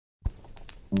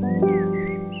I'm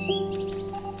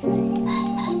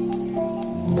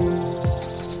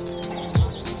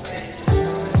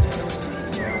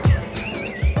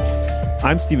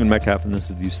Stephen Metcalf, and this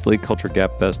is the Slate Culture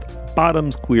Gabfest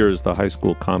Bottoms Queers, the high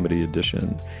school comedy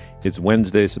edition. It's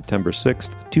Wednesday, September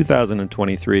 6th,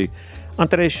 2023. On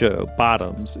today's show,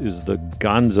 Bottoms is the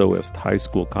gonzoest high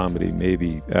school comedy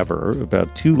maybe ever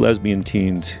about two lesbian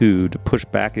teens who, to push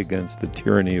back against the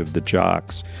tyranny of the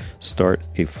jocks, start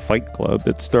a fight club.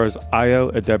 It stars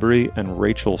Ayo Edebiri and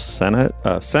Rachel Sennett.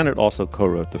 Sennett also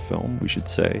co-wrote the film, we should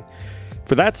say.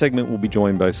 For that segment, we'll be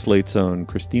joined by Slate's own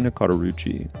Christina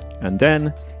Cauterucci. And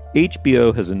then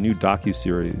HBO has a new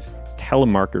docuseries,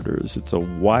 Telemarketers. It's a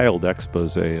wild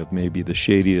expose of maybe the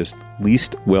shadiest,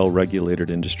 least well-regulated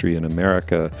industry in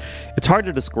America. It's hard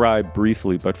to describe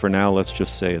briefly, but for now, let's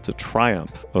just say it's a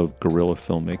triumph of guerrilla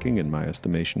filmmaking, in my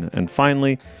estimation. And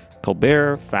finally,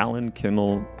 Colbert, Fallon,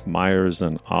 Kimmel, Myers,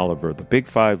 and Oliver, the Big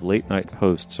Five late-night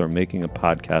hosts, are making a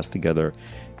podcast together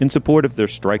in support of their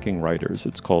striking writers.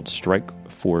 It's called Strike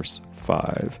Force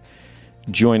 5.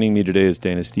 Joining me today is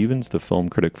Dana Stevens, the film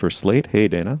critic for Slate. Hey,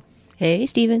 Dana. Hey,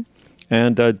 Stephen.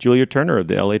 And Julia Turner of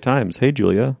the LA Times. Hey,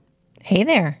 Julia. Hey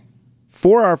there.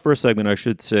 For our first segment, I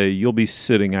should say, you'll be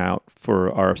sitting out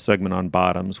for our segment on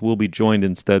Bottoms. We'll be joined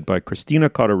instead by Christina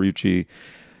Cauterucci,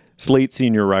 Slate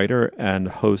senior writer and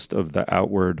host of the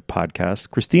Outward podcast.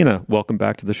 Christina, welcome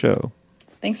back to the show.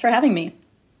 Thanks for having me.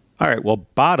 All right, well,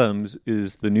 Bottoms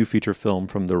is the new feature film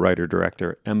from the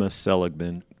writer-director Emma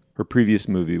Seligman. Her previous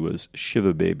movie was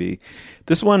Shiva Baby.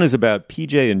 This one is about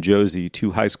PJ and Josie,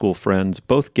 two high school friends,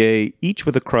 both gay, each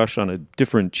with a crush on a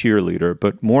different cheerleader,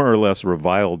 but more or less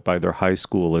reviled by their high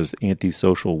school as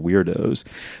antisocial weirdos.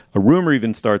 A rumor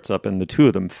even starts up, and the two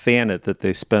of them fan it, that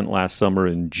they spent last summer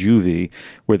in juvie,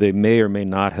 where they may or may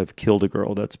not have killed a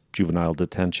girl. That's juvenile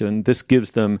detention. This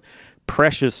gives them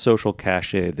precious social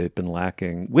cachet they've been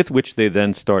lacking, with which they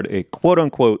then start a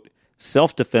quote-unquote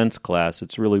self-defense class.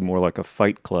 It's really more like a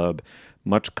fight club.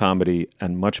 Much comedy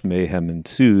and much mayhem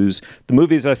ensues. The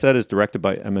movie, as I said, is directed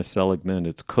by Emma Seligman.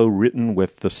 It's co-written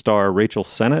with the star Rachel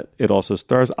Sennett. It also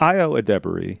stars Ayo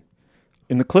Edebiri.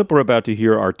 In the clip we're about to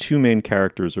hear, our two main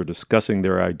characters are discussing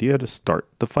their idea to start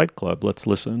the fight club. Let's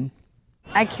listen.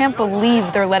 I can't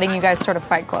believe they're letting you guys start a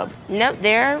fight club. No,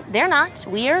 they're not.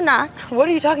 We are not. What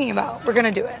are you talking about? We're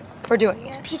gonna do it. We're doing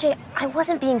it. PJ, I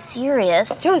wasn't being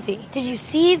serious. Josie, did you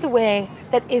see the way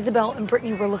that Isabel and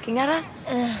Brittany were looking at us?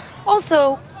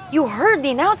 Also, you heard the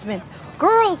announcements.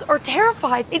 Girls are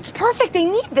terrified. It's perfect. They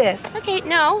need this. Okay,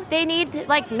 no, they need,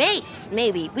 like, mace,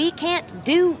 maybe. We can't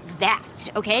do that,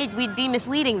 okay? We'd be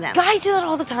misleading them. Guys do that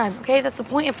all the time, okay? That's the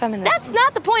point of feminism. That's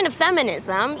not the point of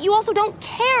feminism. You also don't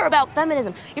care about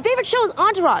feminism. Your favorite show is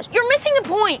Entourage. You're missing the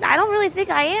point. I don't really think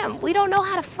I am. We don't know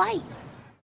how to fight.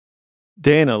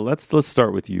 Dana, let's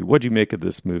start with you. What'd you make of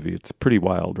this movie? It's pretty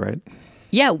wild, right?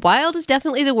 Yeah, wild is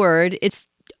definitely the word. It's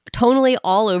tonally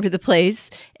all over the place,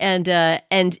 and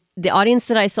the audience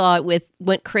that I saw it with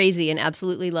went crazy and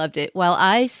absolutely loved it, while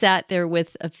I sat there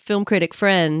with a film critic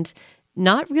friend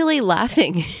not really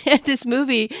laughing at this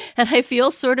movie. And I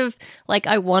feel sort of like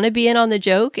I want to be in on the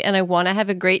joke and I want to have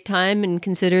a great time and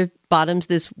consider Bottoms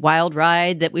this wild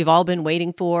ride that we've all been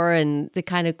waiting for. And the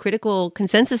kind of critical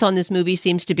consensus on this movie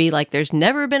seems to be like, there's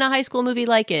never been a high school movie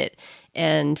like it.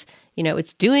 And, you know,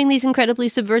 it's doing these incredibly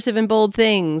subversive and bold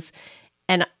things.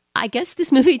 And I guess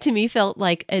this movie to me felt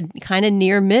like a kind of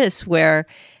near miss where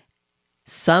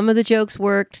some of the jokes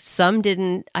worked, some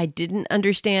didn't. I didn't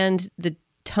understand the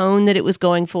tone that it was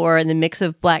going for and the mix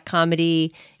of black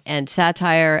comedy and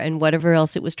satire and whatever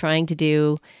else it was trying to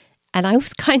do. And I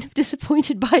was kind of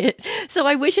disappointed by it. So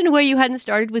I wish in a way you hadn't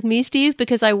started with me, Steve,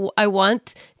 because I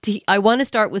want to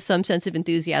start with some sense of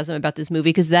enthusiasm about this movie,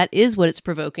 because that is what it's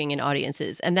provoking in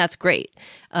audiences. And that's great.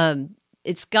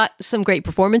 It's got some great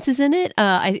performances in it.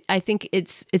 I think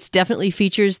it's definitely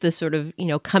features the sort of, you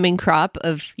know, coming crop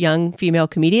of young female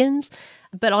comedians.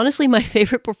 But honestly, my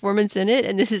favorite performance in it,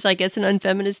 and this is, I guess, an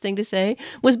unfeminist thing to say,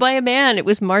 was by a man. It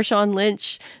was Marshawn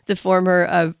Lynch, the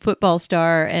former football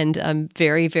star and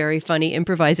very, very funny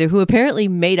improviser who apparently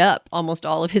made up almost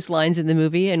all of his lines in the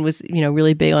movie and was, you know,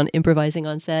 really big on improvising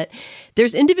on set.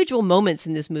 There's individual moments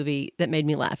in this movie that made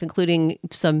me laugh, including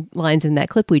some lines in that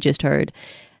clip we just heard.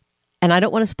 And I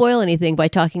don't want to spoil anything by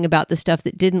talking about the stuff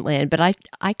that didn't land, but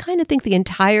I kind of think the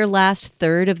entire last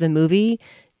third of the movie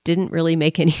didn't really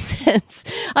make any sense.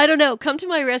 I don't know. Come to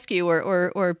my rescue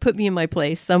or put me in my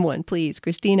place. Someone, please.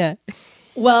 Christina.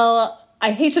 Well,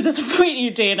 I hate to disappoint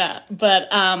you, Dana, but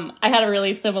I had a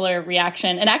really similar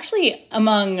reaction. And actually,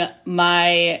 among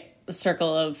my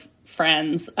circle of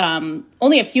friends,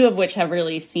 only a few of which have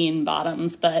really seen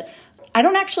Bottoms, but I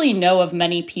don't actually know of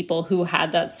many people who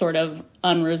had that sort of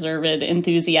unreserved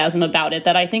enthusiasm about it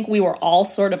that I think we were all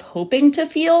sort of hoping to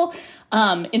feel,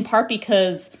 in part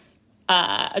because,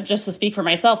 just to speak for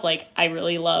myself, like, I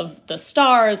really love the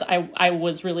stars. I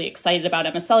was really excited about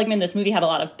Emma Seligman. This movie had a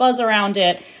lot of buzz around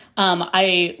it.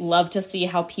 I love to see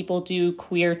how people do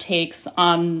queer takes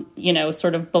on,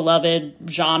 sort of beloved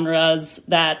genres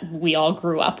that we all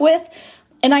grew up with.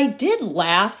 And I did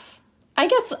laugh, I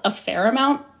guess, a fair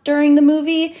amount during the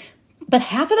movie, but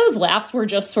half of those laughs were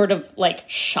just sort of like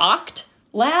shocked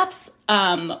laughs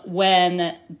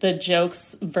when the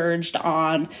jokes verged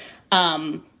on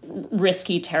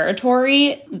risky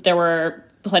territory. There were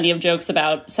plenty of jokes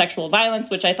about sexual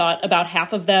violence, which I thought about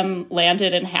half of them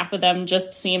landed and half of them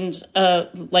just seemed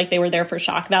like they were there for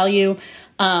shock value.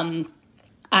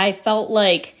 I felt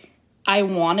like I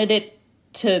wanted it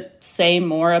to say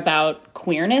more about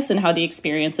queerness and how the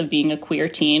experience of being a queer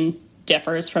teen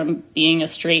differs from being a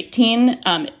straight teen.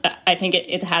 I think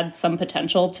it had some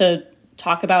potential to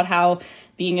talk about how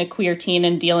being a queer teen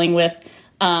and dealing with,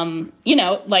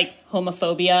 like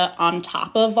homophobia on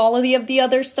top of all of the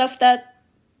other stuff that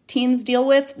teens deal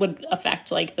with would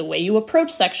affect like the way you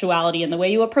approach sexuality and the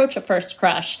way you approach a first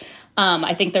crush.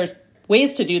 I think there's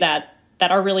ways to do that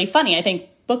are really funny. I think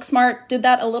Booksmart did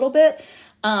that a little bit.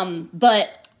 But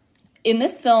in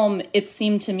this film, it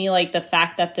seemed to me like the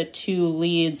fact that the two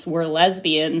leads were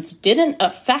lesbians didn't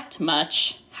affect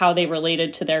much how they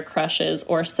related to their crushes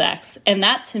or sex. And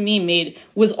that to me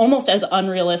was almost as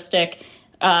unrealistic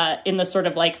in the sort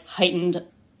of like heightened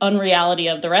unreality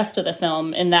of the rest of the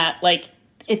film, in that like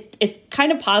it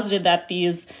kind of posited that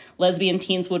these lesbian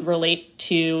teens would relate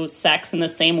to sex in the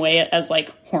same way as like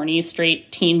horny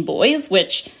straight teen boys,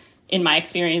 which in my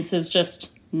experience is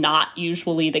just not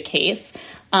usually the case.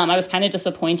 I was kind of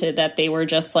disappointed that they were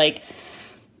just like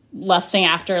lusting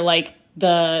after like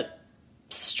the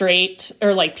straight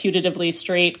or like putatively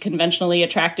straight, conventionally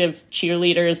attractive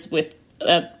cheerleaders with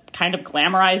a kind of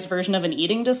glamorized version of an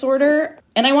eating disorder.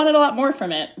 And I wanted a lot more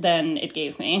from it than it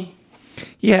gave me.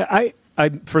 Yeah, I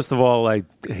first of all, I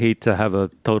hate to have a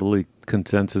totally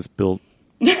consensus built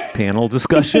panel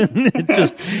discussion.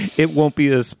 It won't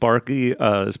be as sparky,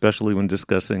 especially when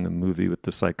discussing a movie with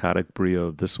the psychotic brio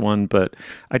of this one. But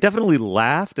I definitely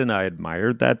laughed and I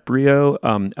admired that brio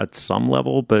at some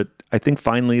level. But I think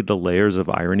finally the layers of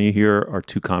irony here are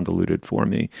too convoluted for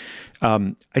me.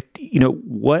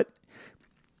 What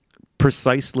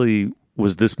precisely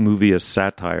was this movie a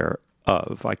satire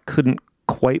of? I couldn't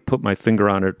quite put my finger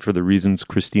on it for the reasons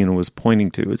Christina was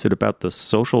pointing to. Is it about the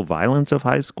social violence of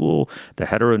high school, the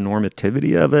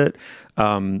heteronormativity of it?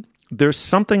 There's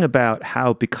something about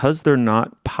how, because they're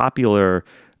not popular,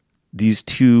 these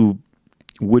two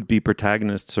would-be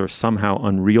protagonists are somehow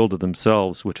unreal to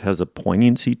themselves, which has a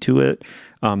poignancy to it.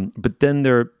 But then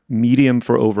their medium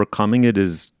for overcoming it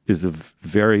is a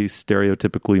very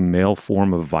stereotypically male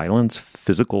form of violence,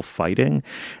 physical fighting.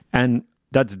 And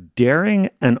that's daring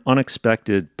and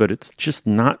unexpected, but it's just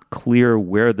not clear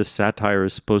where the satire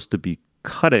is supposed to be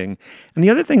cutting. And the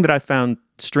other thing that I found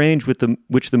strange,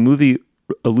 which the movie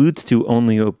alludes to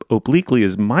only obliquely,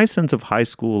 is my sense of high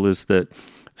school is that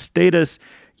status,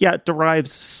 it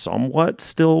derives somewhat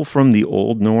still from the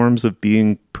old norms of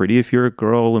being pretty if you're a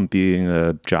girl and being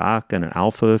a jock and an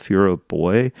alpha if you're a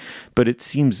boy. But it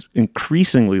seems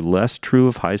increasingly less true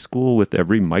of high school with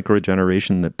every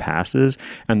microgeneration that passes.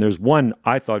 And there's one,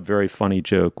 I thought, very funny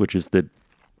joke, which is that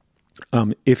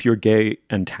if you're gay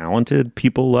and talented,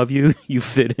 people love you. You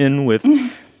fit in with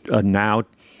a now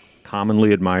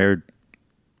commonly admired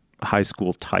high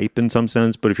school type in some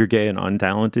sense, but if you're gay and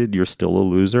untalented, you're still a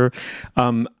loser.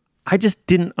 I just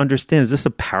didn't understand. Is this a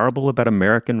parable about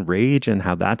American rage and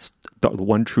how that's the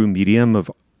one true medium of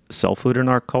selfhood in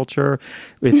our culture?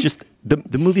 It's just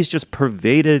the movie's just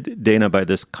pervaded, Dana, by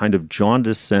this kind of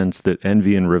jaundiced sense that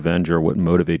envy and revenge are what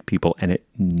motivate people, and it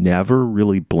never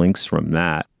really blinks from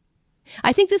that.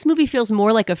 I think this movie feels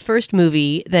more like a first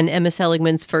movie than Emma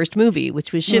Seligman's first movie,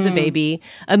 which was Shiva Baby,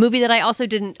 a movie that I also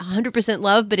didn't 100%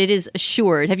 love, but it is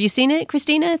assured. Have you seen it,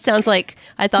 Christina? It sounds like,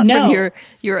 I thought from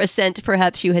your assent,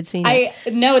 perhaps you had seen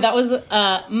it. No, that was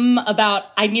about,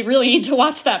 I really need to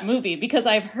watch that movie because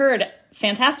I've heard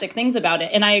fantastic things about it.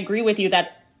 And I agree with you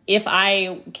that if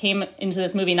I came into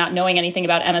this movie not knowing anything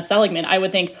about Emma Seligman, I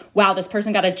would think, wow, this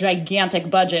person got a gigantic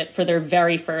budget for their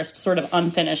very first sort of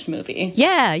unfinished movie.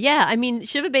 Yeah. I mean,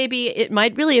 Shiva Baby, it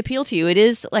might really appeal to you. It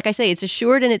is, like I say, it's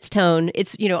assured in its tone.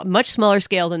 It's, a much smaller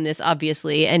scale than this,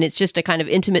 obviously. And it's just a kind of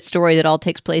intimate story that all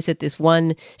takes place at this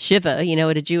one Shiva,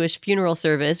 at a Jewish funeral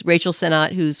service. Rachel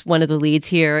Sennott, who's one of the leads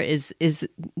here, is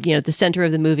the center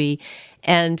of the movie.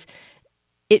 And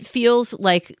it feels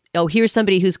like, oh, here's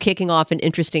somebody who's kicking off an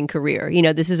interesting career. You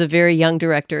know, this is a very young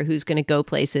director who's going to go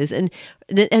places. And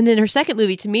then her second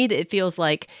movie, to me, that it feels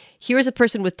like here's a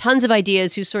person with tons of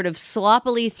ideas who's sort of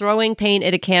sloppily throwing paint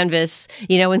at a canvas,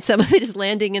 you know, and some of it is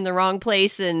landing in the wrong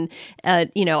place. And,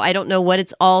 you know, I don't know what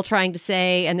it's all trying to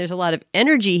say. And there's a lot of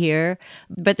energy here,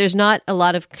 but there's not a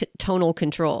lot of tonal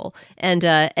control. And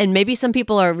maybe some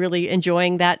people are really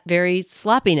enjoying that very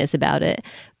sloppiness about it.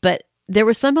 But there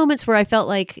were some moments where I felt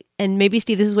like, and maybe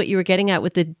Steve, this is what you were getting at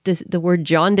with the word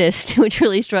jaundiced, which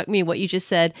really struck me, what you just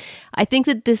said. I think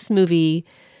that this movie,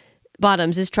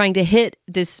 Bottoms, is trying to hit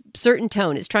this certain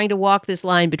tone. It's trying to walk this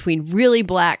line between really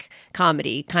black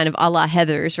comedy, kind of a la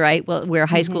Heathers, right? Well, where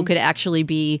high school could actually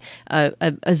be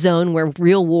a zone where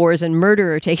real wars and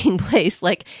murder are taking place.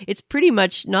 Like, it's pretty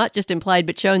much not just implied,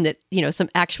 but shown that, you know, some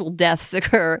actual deaths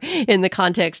occur in the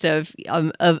context of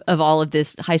all of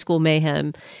this high school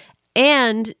mayhem.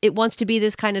 And it wants to be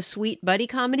this kind of sweet buddy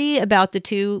comedy about the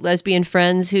two lesbian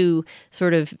friends who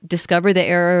sort of discover the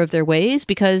error of their ways,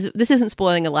 because this isn't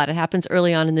spoiling a lot. It happens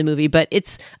early on in the movie, but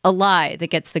it's a lie that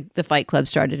gets the fight club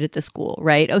started at the school,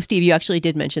 right? Oh, Steve, you actually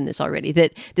did mention this already,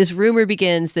 that this rumor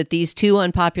begins that these two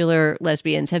unpopular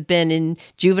lesbians have been in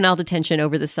juvenile detention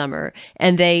over the summer,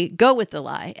 and they go with the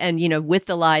lie. And, you know, with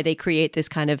the lie, they create this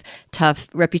kind of tough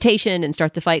reputation and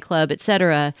start the fight club,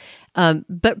 etc.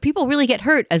 But people really get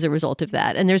hurt as a result of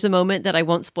that. And there's a moment that I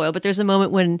won't spoil, but there's a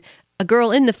moment when a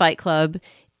girl in the fight club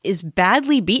is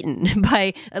badly beaten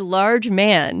by a large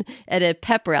man at a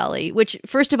pep rally, which,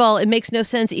 first of all, it makes no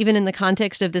sense even in the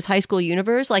context of this high school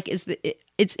universe. Like,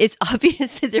 it's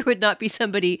obvious that there would not be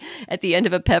somebody at the end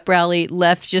of a pep rally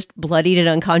left just bloodied and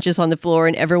unconscious on the floor,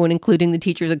 and everyone, including the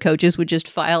teachers and coaches, would just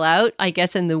file out. I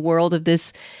guess in the world of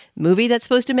this movie, that's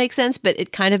supposed to make sense, but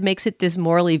it kind of makes it this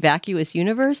morally vacuous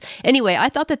universe. Anyway, I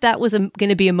thought that was going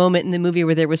to be a moment in the movie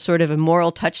where there was sort of a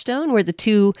moral touchstone, where the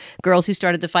two girls who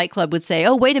started the fight club would say,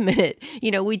 oh, wait a minute,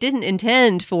 you know, we didn't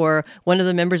intend for one of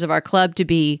the members of our club to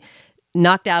be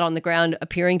knocked out on the ground,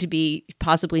 appearing to be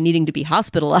possibly needing to be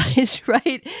hospitalized,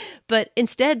 right? But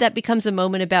instead, that becomes a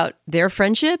moment about their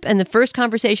friendship. And the first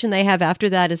conversation they have after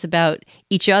that is about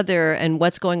each other and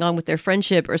what's going on with their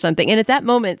friendship or something. And at that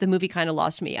moment, the movie kind of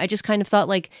lost me. I just kind of thought,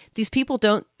 like, these people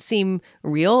don't seem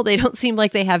real. They don't seem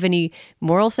like they have any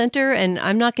moral center. And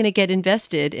I'm not going to get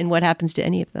invested in what happens to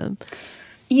any of them.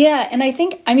 Yeah. And I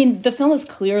think, I mean, the film is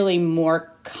clearly more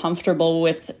comfortable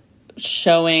with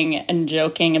showing and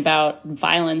joking about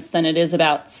violence than it is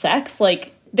about sex.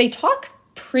 Like, they talk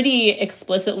pretty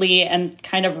explicitly and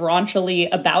kind of raunchily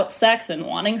about sex and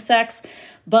wanting sex,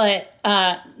 but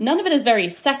none of it is very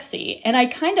sexy. And I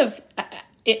kind of,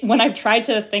 when I've tried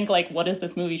to think, like, what is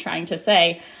this movie trying to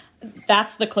say,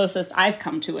 that's the closest I've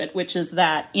come to it, which is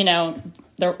that, you know,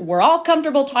 we're all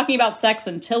comfortable talking about sex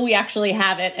until we actually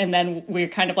have it, and then we're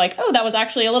kind of like, oh, that was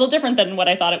actually a little different than what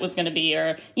I thought it was going to be.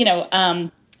 Or, you know,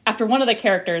 after one of the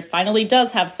characters finally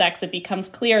does have sex, it becomes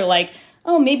clear, like,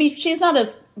 oh, maybe she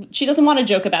doesn't want to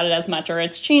joke about it as much, or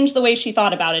it's changed the way she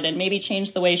thought about it, and maybe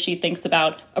changed the way she thinks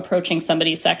about approaching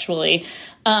somebody sexually.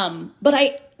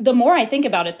 But the more I think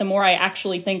about it, the more I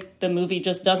actually think the movie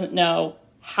just doesn't know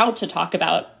how to talk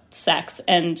about sex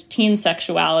and teen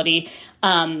sexuality,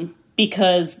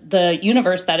 because the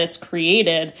universe that it's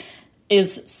created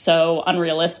is so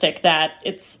unrealistic that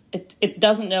it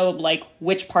doesn't know, like,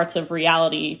 which parts of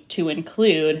reality to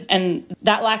include. And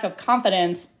that lack of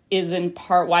confidence is in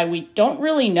part why we don't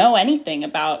really know anything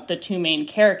about the two main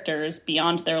characters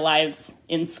beyond their lives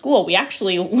in school. We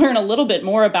actually learn a little bit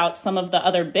more about some of the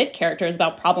other bit characters,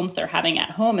 about problems they're having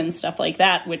at home and stuff like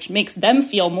that, which makes them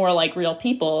feel more like real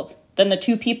people than the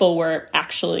two people we're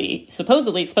actually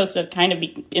supposedly supposed to kind of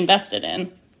be invested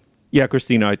in. Yeah,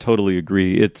 Christina, I totally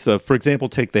agree. It's, for example,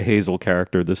 take the Hazel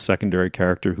character, the secondary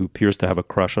character who appears to have a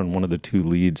crush on one of the two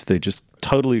leads. They just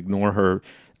totally ignore her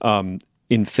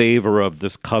in favor of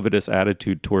this covetous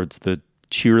attitude towards the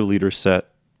cheerleader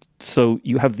set. So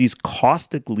you have these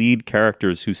caustic lead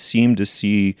characters who seem to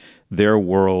see their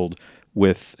world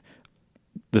with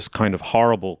this kind of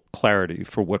horrible clarity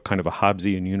for what kind of a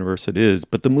Hobbesian universe it is.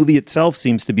 But the movie itself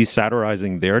seems to be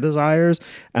satirizing their desires,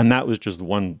 and that was just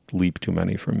one leap too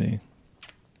many for me.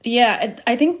 Yeah,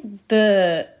 I think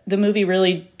the movie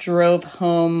really drove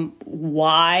home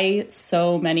why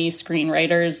so many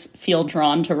screenwriters feel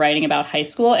drawn to writing about high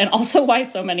school, and also why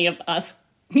so many of us,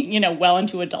 you know, well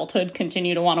into adulthood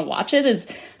continue to want to watch it, is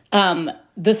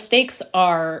the stakes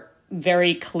are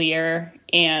very clear,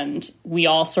 and we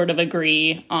all sort of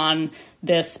agree on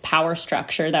this power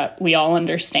structure that we all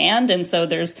understand. And so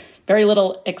there's very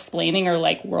little explaining or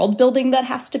like world building that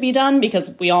has to be done,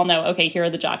 because we all know, okay, here are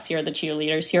the jocks, here are the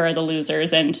cheerleaders, here are the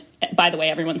losers, and by the way,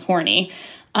 everyone's horny.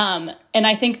 And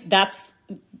I think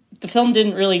the film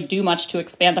didn't really do much to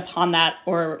expand upon that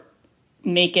or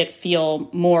make it feel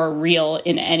more real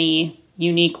in any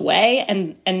unique way.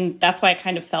 And that's why I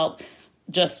kind of felt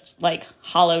just like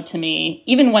hollow to me,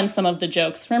 even when some of the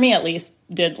jokes, for me at least,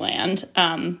 did land,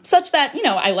 such that,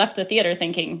 I left the theater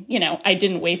thinking, I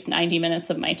didn't waste 90 minutes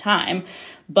of my time,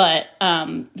 but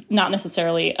not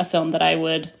necessarily a film that I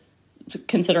would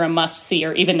consider a must see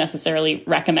or even necessarily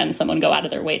recommend someone go out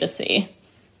of their way to see.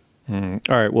 All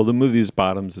right. Well, the movie's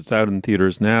Bottoms. It's out in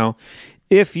theaters now.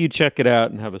 If you check it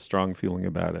out and have a strong feeling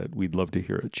about it, we'd love to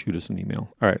hear it. Shoot us an email.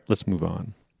 All right, let's move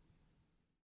on.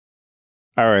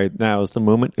 All right, now is the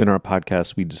moment in our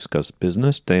podcast we discuss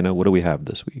business. Dana, what do we have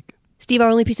this week? Steve, our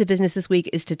only piece of business this week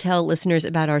is to tell listeners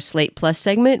about our Slate Plus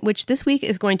segment, which this week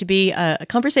is going to be a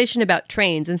conversation about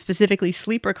trains, and specifically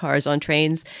sleeper cars on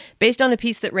trains, based on a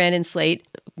piece that ran in Slate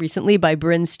recently by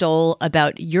Bryn Stoll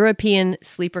about European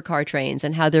sleeper car trains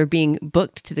and how they're being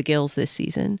booked to the gills this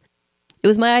season. It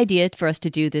was my idea for us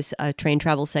to do this train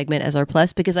travel segment as our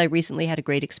plus because I recently had a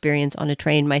great experience on a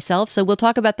train myself. So we'll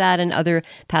talk about that and other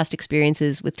past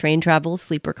experiences with train travel,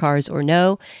 sleeper cars or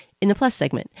no, in the Plus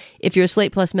segment. If you're a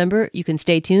Slate Plus member, you can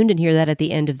stay tuned and hear that at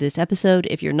the end of this episode.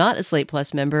 If you're not a Slate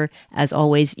Plus member, as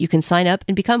always, you can sign up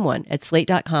and become one at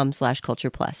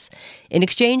slate.com/cultureplus. In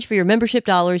exchange for your membership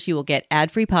dollars, you will get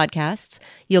ad-free podcasts.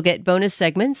 You'll get bonus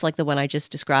segments like the one I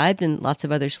just described, and lots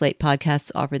of other Slate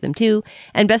podcasts offer them too.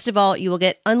 And best of all, you will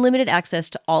get unlimited access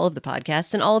to all of the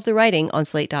podcasts and all of the writing on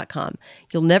slate.com.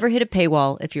 You'll never hit a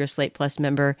paywall if you're a Slate Plus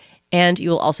member. And you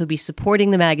will also be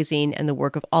supporting the magazine and the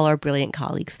work of all our brilliant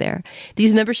colleagues there.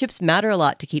 These memberships matter a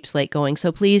lot to keep Slate going,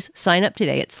 so please sign up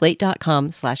today at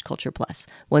slate.com/cultureplus.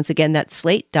 Once again, that's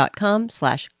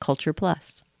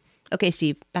slate.com/cultureplus. Okay,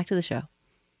 Steve, back to the show.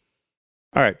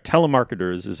 All right,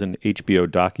 Telemarketers is an HBO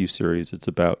docuseries. It's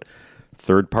about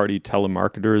third-party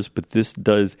telemarketers, but this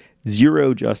does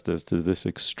zero justice to this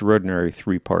extraordinary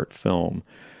three-part film.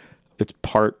 It's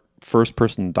part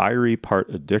first-person diary, part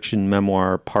addiction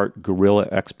memoir, part guerrilla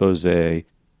expose.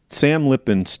 Sam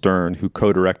Lipman-Stern, who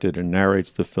co-directed and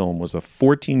narrates the film, was a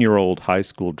 14-year-old high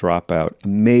school dropout,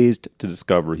 amazed to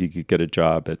discover he could get a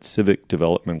job at Civic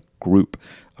Development Group,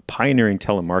 a pioneering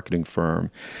telemarketing firm.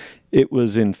 It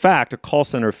was, in fact, a call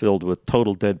center filled with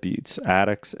total deadbeats,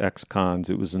 addicts, ex-cons.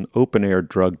 It was an open-air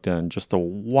drug den, just a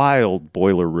wild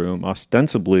boiler room,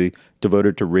 ostensibly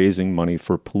devoted to raising money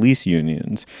for police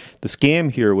unions. The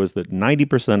scam here was that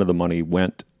 90% of the money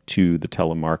went to the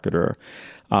telemarketer.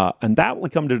 And that we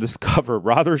come to discover,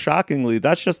 rather shockingly,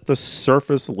 that's just the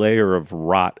surface layer of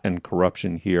rot and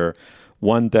corruption here,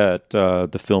 one that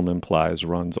the film implies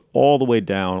runs all the way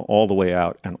down, all the way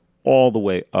out, and all the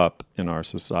way up in our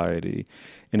society.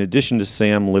 In addition to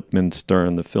Sam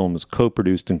Lipman-Stern, the film is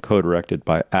co-produced and co-directed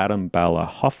by Adam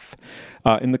Bala-Huff.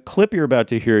 In the clip you're about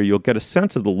to hear, you'll get a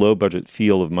sense of the low-budget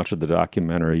feel of much of the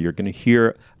documentary. You're going to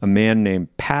hear a man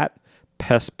named Pat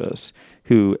Pespis,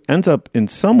 who ends up in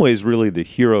some ways really the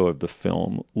hero of the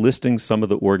film, listing some of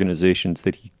the organizations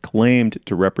that he claimed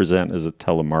to represent as a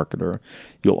telemarketer.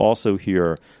 You'll also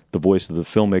hear the voice of the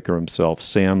filmmaker himself,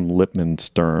 Sam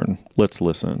Lipman-Stern. Let's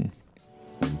listen.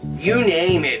 You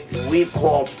name it, we've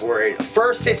called for it.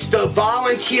 First, it's the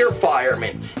volunteer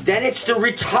firemen. Then it's the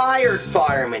retired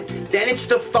firemen. Then it's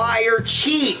the fire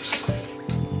chiefs.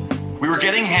 We were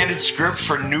getting handed scripts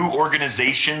for new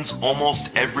organizations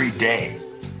almost every day.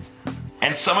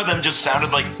 And some of them just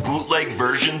sounded like bootleg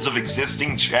versions of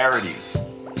existing charities.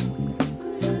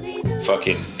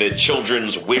 Fucking the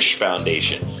Children's Wish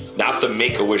Foundation. Not the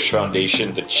Make-A-Wish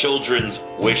Foundation, the Children's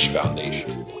Wish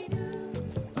Foundation.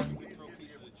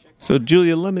 So,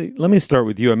 Julia, let me start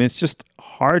with you. I mean, it's just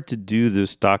hard to do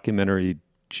this documentary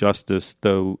justice,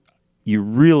 though you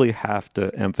really have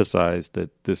to emphasize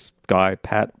that this guy,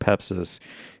 Pat Pepsis,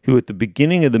 who at the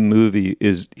beginning of the movie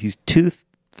he's two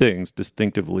things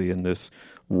distinctively in this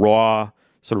raw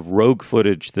sort of rogue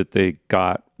footage that they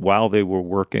got while they were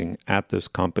working at this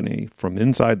company. From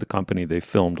inside the company, they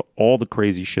filmed all the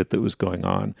crazy shit that was going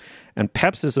on. And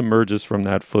Pepsis emerges from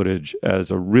that footage as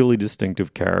a really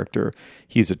distinctive character.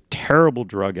 He's a terrible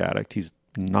drug addict. He's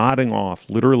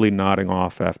literally nodding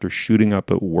off after shooting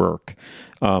up at work,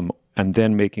 and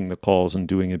then making the calls and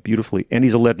doing it beautifully. And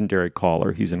he's a legendary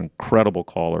caller. He's an incredible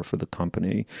caller for the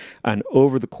company. And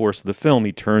over the course of the film,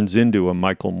 he turns into a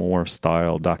Michael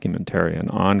Moore-style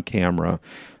documentarian, on camera,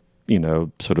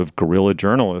 sort of guerrilla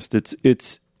journalist.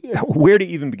 It's where to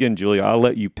even begin, Julia? I'll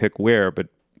let you pick where, but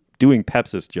doing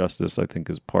Pepsis justice, I think,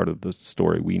 is part of the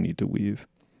story we need to weave.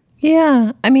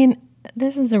 Yeah, I mean,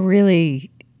 this is a really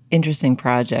interesting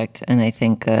project, and I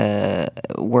think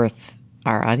worth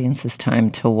our audience's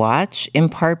time to watch, in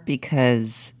part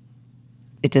because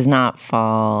it does not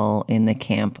fall in the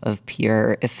camp of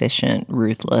pure, efficient,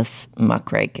 ruthless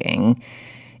muckraking.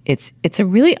 It's a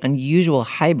really unusual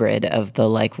hybrid of the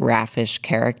like raffish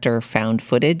character found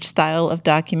footage style of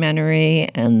documentary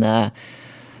and the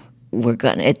we're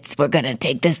gonna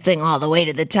take this thing all the way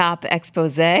to the top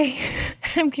expose.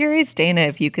 I'm curious, Dana,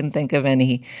 if you can think of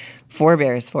any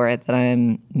forebears for it that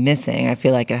I'm missing. I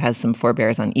feel like it has some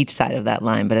forebears on each side of that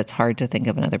line, but it's hard to think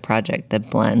of another project that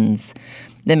blends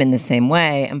them in the same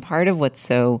way. And part of what's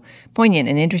so poignant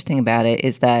and interesting about it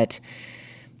is that,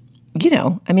 you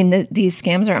know, I mean, these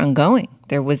scams are ongoing.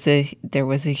 There was a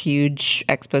huge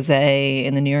expose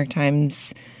in the New York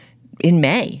Times in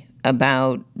May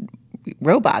about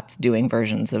robots doing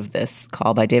versions of this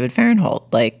call by David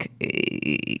Fahrenholt. Like,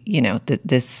 you know,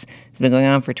 this has been going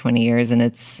on for 20 years, and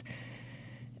it's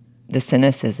the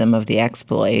cynicism of the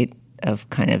exploit of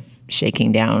kind of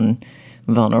shaking down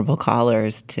vulnerable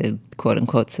callers to quote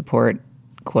unquote support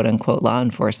quote unquote law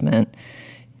enforcement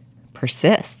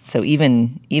persists. So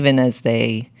even as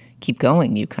they keep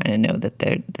going, you kind of know that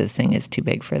the thing is too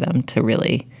big for them to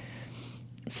really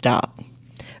stop.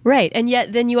 Right. And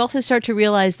yet then you also start to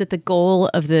realize that the goal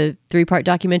of the 3-part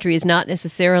documentary is not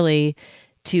necessarily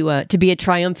to be a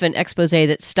triumphant expose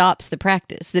that stops the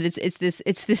practice. That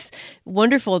it's this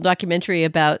wonderful documentary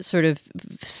about sort of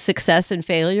success and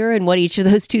failure and what each of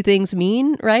those two things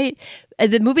mean, right?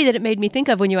 The movie that it made me think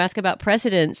of when you ask about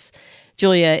precedents,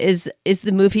 Julia, is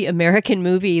the movie American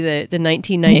Movie, the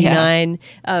 1999.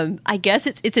 Yeah. I guess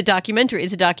it's a documentary.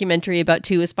 It's a documentary about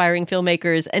two aspiring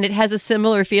filmmakers, and it has a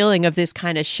similar feeling of this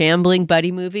kind of shambling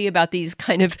buddy movie about these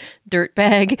kind of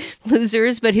dirtbag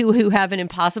losers, but who have an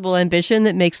impossible ambition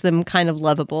that makes them kind of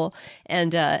lovable.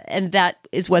 And that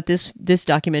is what this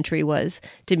documentary was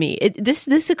to me. This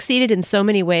succeeded in so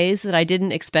many ways that I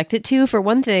didn't expect it to. For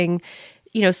one thing,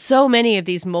 you know, so many of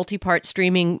these multi-part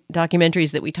streaming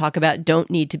documentaries that we talk about don't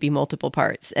need to be multiple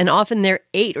parts. And often they're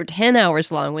 8 or 10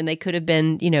 hours long when they could have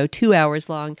been, 2 hours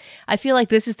long. I feel like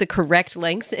this is the correct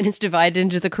length and it's divided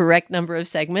into the correct number of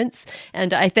segments.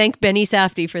 And I thank Benny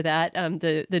Safdie for that,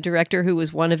 the director who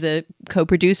was one of the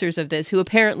co-producers of this, who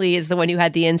apparently is the one who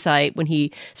had the insight when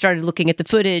he started looking at the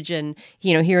footage and,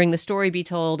 hearing the story be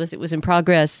told as it was in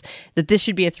progress, that this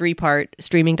should be a 3-part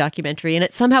streaming documentary. And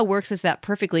it somehow works as that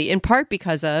perfectly, in part because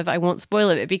of, I won't spoil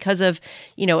it, but because of,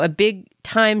 a big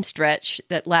time stretch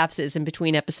that lapses in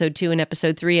between episode 2 and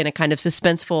episode 3 and a kind of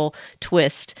suspenseful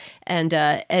twist. And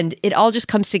it all just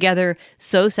comes together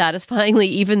so satisfyingly,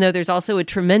 even though there's also a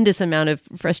tremendous amount of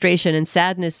frustration and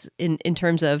sadness in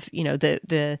terms of,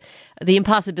 the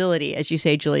impossibility, as you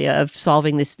say, Julia, of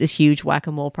solving this huge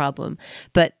whack-a-mole problem.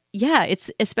 But yeah, it's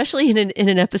especially in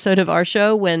an episode of our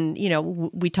show when,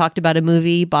 we talked about a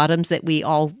movie, Bottoms, that we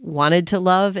all wanted to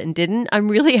love and didn't. I'm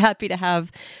really happy to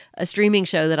have a streaming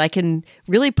show that I can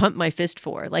really pump my fist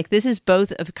for. Like, this is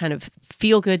both a kind of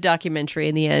feel-good documentary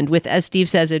in the end with, as Steve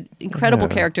says, an incredible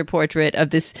character portrait of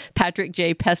this Patrick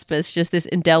J. Pespis, just this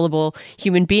indelible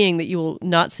human being that you will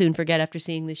not soon forget after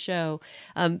seeing the show.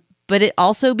 But it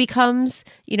also becomes,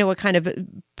 a kind of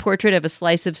portrait of a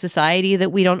slice of society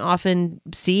that we don't often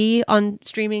see on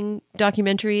streaming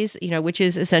documentaries, which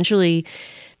is essentially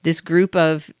this group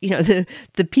of,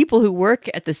 the people who work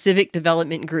at the Civic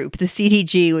Development Group, the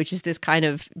CDG, which is this kind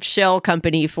of shell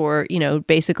company for,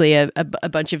 basically a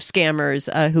bunch of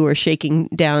scammers who are shaking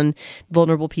down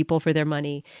vulnerable people for their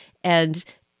money. And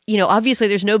obviously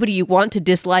there's nobody you want to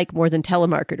dislike more than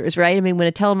telemarketers, right? I mean, when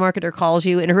a telemarketer calls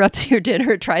you, interrupts your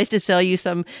dinner, tries to sell you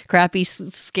some crappy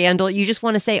scandal, you just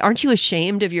want to say, aren't you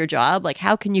ashamed of your job? Like,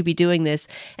 how can you be doing this?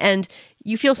 And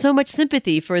you feel so much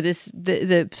sympathy for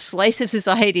the slice of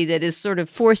society that is sort of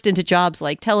forced into jobs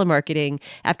like telemarketing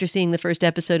after seeing the first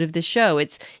episode of this show.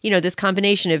 It's, this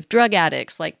combination of drug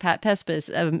addicts like Pat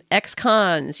Pespis,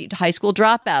 ex-cons, high school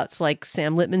dropouts like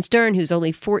Sam Littman-Stern, who's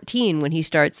only 14 when he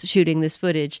starts shooting this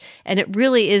footage. And it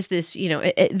really is this, you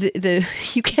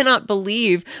cannot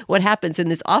believe what happens in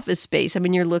this office space. I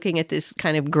mean, you're looking at this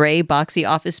kind of gray, boxy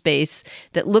office space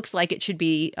that looks like it should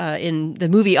be in the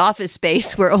movie Office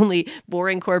Space, where only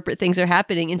boring corporate things are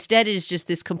happening. Instead, it is just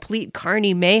this complete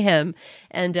carny mayhem.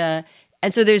 And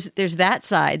so there's that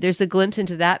side. There's the glimpse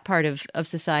into that part of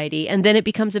society. And then it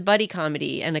becomes a buddy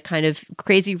comedy and a kind of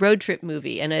crazy road trip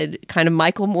movie and a kind of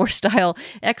Michael Moore style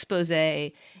expose.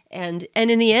 And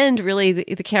in the end, really,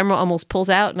 the camera almost pulls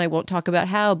out, and I won't talk about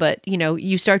how, but,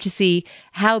 you start to see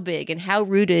how big and how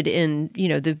rooted in,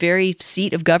 the very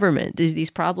seat of government these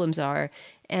problems are.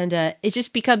 And it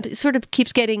just sort of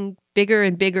keeps getting bigger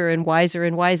and bigger and wiser.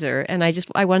 And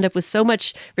I wound up with so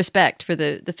much respect for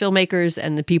the filmmakers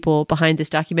and the people behind this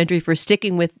documentary for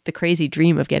sticking with the crazy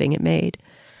dream of getting it made.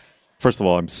 First of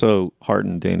all, I'm so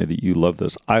heartened, Dana, that you love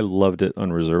this. I loved it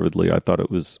unreservedly. I thought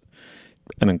it was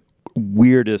an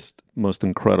weirdest, most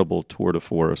incredible tour de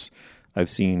force I've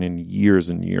seen in years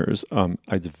and years.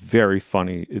 It's very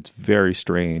funny. It's very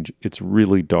strange. It's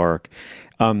really dark.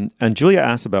 And Julia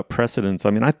asked about precedents.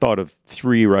 I mean, I thought of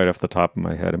three right off the top of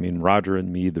my head. I mean, Roger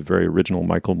and Me, the very original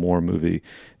Michael Moore movie,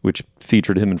 which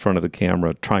featured him in front of the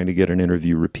camera trying to get an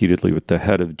interview repeatedly with the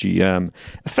head of GM,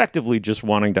 effectively just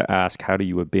wanting to ask, how do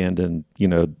you abandon,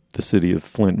 the city of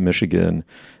Flint, Michigan,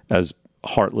 as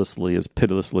heartlessly, as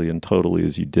pitilessly and totally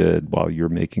as you did while you're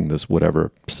making this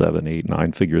whatever 7, 8,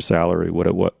 9-figure salary,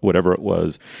 whatever it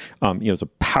was. It's a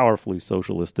powerfully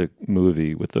socialistic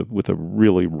movie with a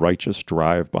really righteous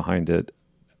drive behind it,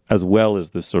 as well as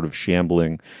this sort of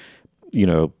shambling,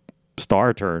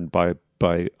 star turn by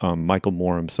Michael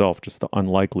Moore himself, just the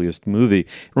unlikeliest movie.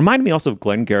 It reminded me also of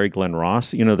Glengarry Glen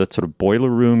Ross, that sort of boiler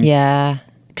room. Yeah.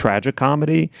 Tragic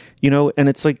comedy, and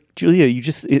it's like, Julia,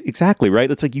 exactly right.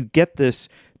 It's like you get the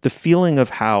feeling of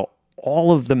how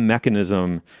all of the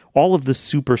mechanism, all of the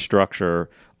superstructure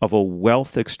of a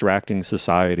wealth extracting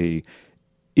society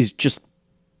is just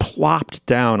plopped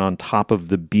down on top of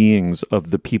the beings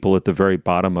of the people at the very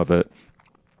bottom of it,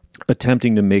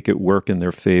 attempting to make it work in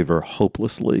their favor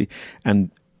hopelessly.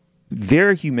 And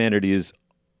their humanity is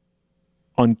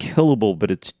unkillable,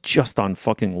 but it's just on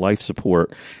fucking life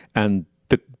support. And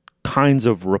kinds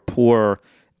of rapport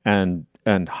and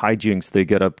hijinks they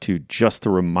get up to just to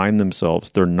remind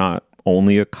themselves they're not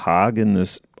only a cog in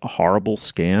this horrible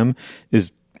scam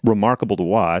is remarkable to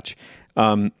watch.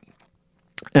 And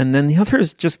then the other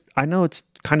is just, I know it's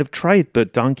kind of trite,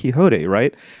 but Don Quixote,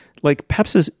 right? Like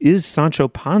Pepsis is Sancho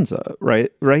Panza,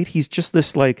 right? He's just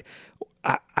this like,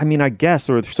 I guess,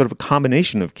 or sort of a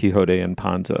combination of Quixote and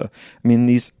Panza. I mean,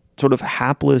 these sort of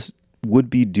hapless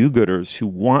would-be do-gooders who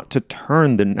want to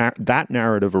turn that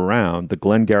narrative around, the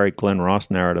Glengarry Glen Ross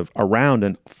narrative, around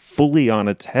and fully on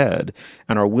its head,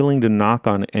 and are willing to knock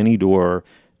on any door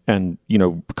and,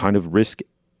 kind of risk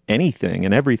anything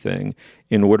and everything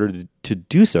in order to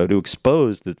do so, to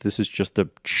expose that this is just a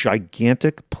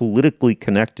gigantic, politically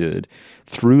connected,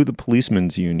 through the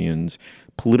policemen's unions,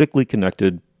 politically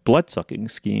connected blood-sucking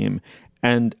scheme.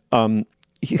 And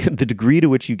the degree to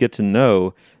which you get to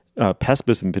know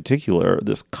Pespis in particular,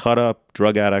 this cut up,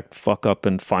 drug addict, fuck up,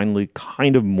 and finally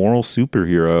kind of moral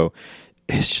superhero,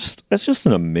 it's just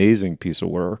an amazing piece of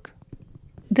work.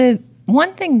 The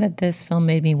one thing that this film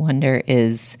made me wonder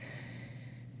is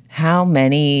how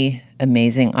many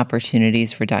amazing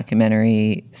opportunities for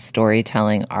documentary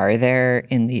storytelling are there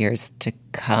in the years to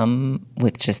come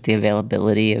with just the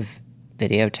availability of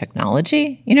video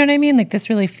technology? You know what I mean? Like, this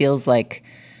really feels like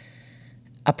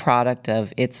a product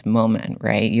of its moment,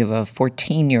 right? You have a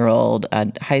 14-year-old,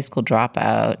 a high school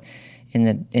dropout,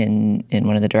 in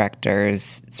one of the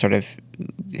directors sort of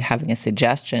having a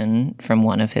suggestion from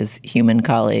one of his human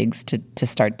colleagues to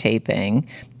start taping,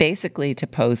 basically to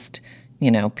post,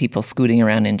 people scooting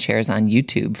around in chairs on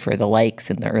YouTube for the likes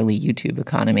in the early YouTube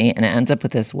economy. And it ends up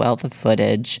with this wealth of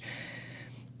footage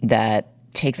that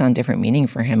takes on different meaning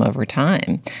for him over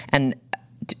time. And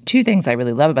two things I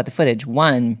really love about the footage.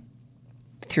 One,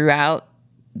 throughout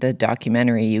the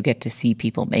documentary, you get to see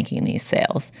people making these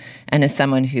sales. And as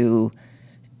someone who,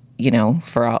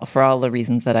 for all the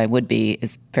reasons that I would be,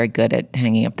 is very good at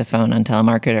hanging up the phone on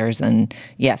telemarketers. And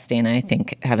yes, Dana, I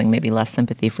think having maybe less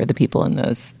sympathy for the people in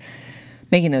those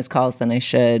making those calls than I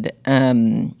should.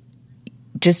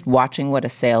 Just watching what a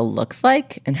sale looks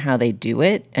like and how they do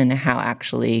it and how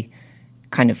actually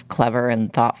kind of clever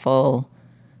and thoughtful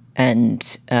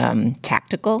and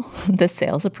tactical the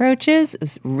sales approach is. It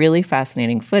was really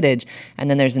fascinating footage. And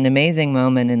then there's an amazing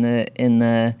moment in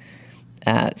the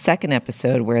second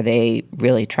episode where they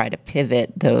really try to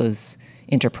pivot those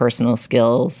interpersonal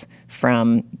skills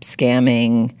from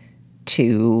scamming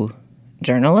to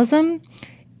journalism,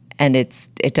 and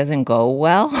it doesn't go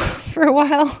well for a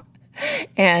while,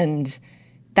 and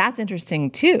that's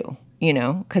interesting too.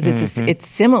 Because it's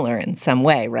similar in some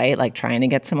way, right? Like trying to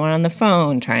get someone on the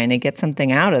phone, trying to get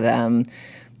something out of them,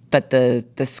 but the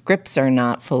scripts are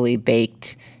not fully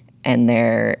baked, and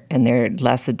they're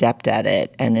less adept at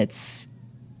it. And it's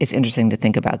interesting to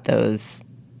think about those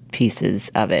pieces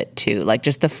of it too. Like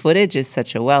just the footage is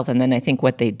such a wealth, and then I think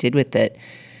what they did with it,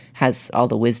 has all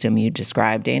the wisdom you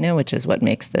described, Dana, which is what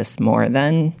makes this more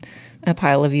than a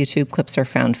pile of YouTube clips or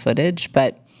found footage.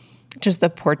 But just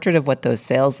the portrait of what those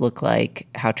sales look like,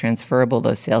 how transferable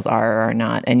those sales are or are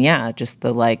not. And yeah, just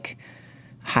the like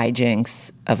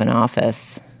hijinks of an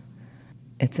office.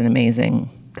 It's an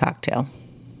amazing cocktail.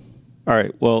 All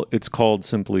right. Well, it's called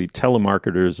simply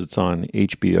Telemarketers. It's on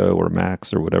HBO or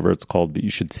Max or whatever it's called, but you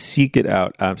should seek it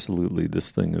out. Absolutely.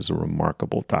 This thing is a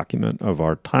remarkable document of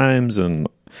our times and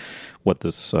what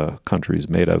this country is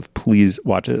made of. Please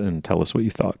watch it and tell us what you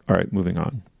thought. All right, moving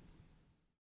on.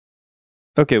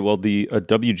 Okay, well, the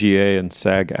WGA and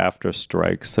SAG-AFTRA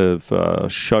strikes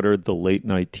have shuttered the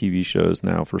late-night TV shows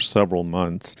now for several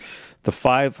months. The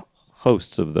 5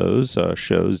 hosts of those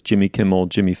shows, Jimmy Kimmel,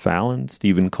 Jimmy Fallon,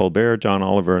 Stephen Colbert, John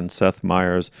Oliver, and Seth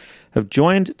Meyers, have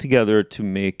joined together to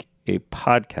make a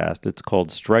podcast. It's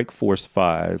called Strike Force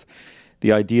 5.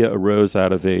 The idea arose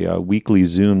out of a weekly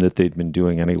Zoom that they'd been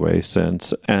doing anyway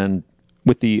since, and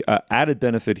with the added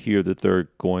benefit here that they're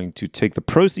going to take the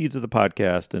proceeds of the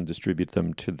podcast and distribute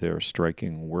them to their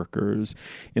striking workers.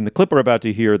 In the clip we're about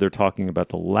to hear, they're talking about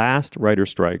the last writer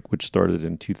strike, which started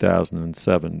in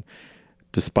 2007.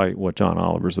 Despite what John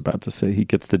Oliver's about to say, he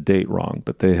gets the date wrong,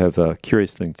 but they have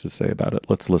curious things to say about it.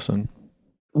 Let's listen.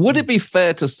 Would it be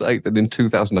fair to say that in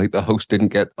 2008, the host didn't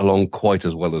get along quite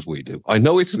as well as we do? I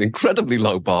know it's an incredibly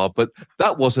low bar, but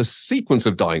that was a sequence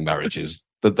of dying marriages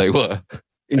that they were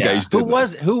engaged in.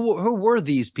 Who were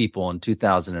these people in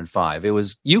 2005? It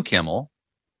was you, Kimmel.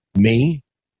 Me,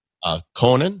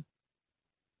 Conan,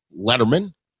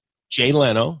 Letterman, Jay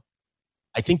Leno.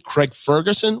 I think Craig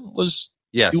Ferguson was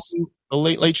doing the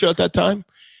Late Show at that time.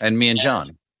 And me and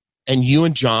John. And you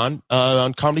and John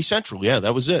on Comedy Central. Yeah,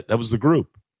 that was it. That was the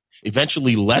group.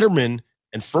 Eventually, Letterman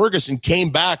and Ferguson came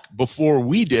back before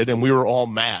we did, and we were all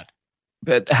mad.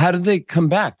 But how did they come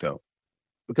back, though?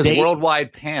 Because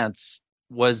Worldwide Pants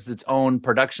was its own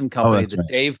production company that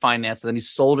Dave financed. And then he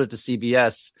sold it to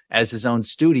CBS as his own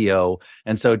studio.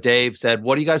 And so Dave said,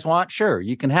 what do you guys want? Sure,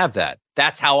 you can have that.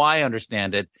 That's how I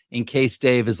understand it, in case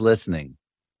Dave is listening.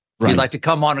 If you'd like to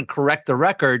come on and correct the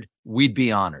record, we'd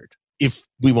be honored. If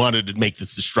we wanted to make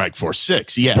this the Strike Force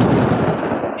 6, yeah.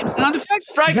 Sound effect?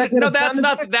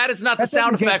 That is not the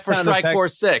sound effect for Strike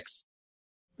Force 6.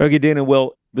 Okay, Dana,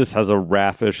 well, this has a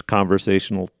raffish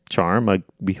conversational charm.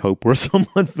 We hope we're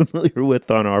somewhat familiar with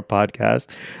on our podcast.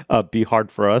 Be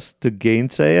hard for us to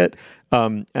gainsay it.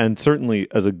 And certainly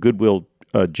as a goodwill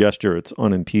gesture, it's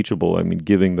unimpeachable. I mean,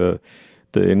 giving the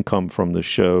income from the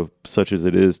show, such as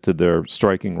it is, to their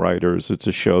striking writers, it's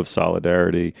a show of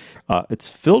solidarity. It's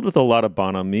filled with a lot of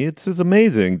bonhomie. It's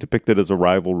amazing, depicted as a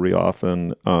rivalry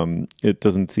often. It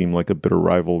doesn't seem like a bitter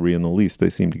rivalry in the least. They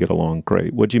seem to get along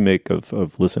great. What'd you make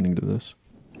of listening to this?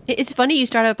 It's funny you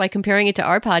start out by comparing it to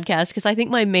our podcast, because I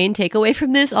think my main takeaway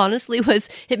from this, honestly, was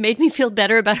it made me feel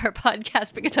better about our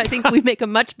podcast, because I think we make a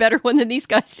much better one than these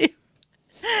guys do.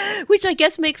 Which I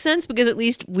guess makes sense, because at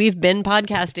least we've been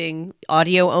podcasting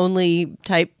audio only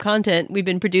type content. We've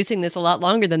been producing this a lot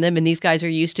longer than them, and these guys are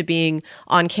used to being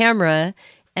on camera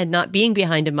and not being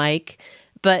behind a mic.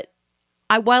 But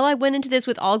while I went into this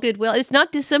with all goodwill, it's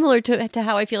not dissimilar to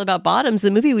how I feel about Bottoms,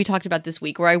 the movie we talked about this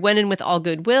week, where I went in with all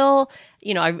goodwill.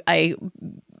 You know, I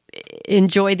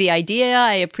enjoy the idea.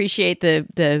 I appreciate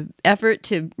the effort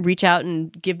to reach out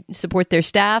and support their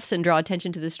staffs and draw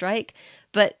attention to the strike.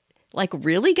 But like,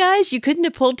 really, guys? You couldn't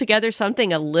have pulled together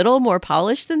something a little more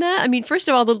polished than that? I mean, first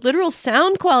of all, the literal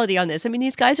sound quality on this. I mean,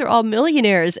 these guys are all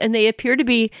millionaires, and they appear to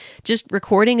be just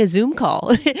recording a Zoom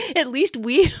call. At least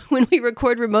we, when we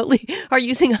record remotely, are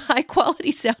using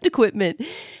high-quality sound equipment.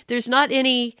 There's not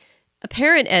any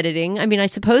apparent editing. I mean, I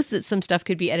suppose that some stuff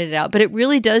could be edited out, but it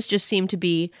really does just seem to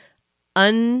be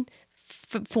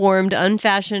unformed,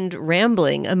 unfashioned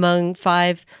rambling among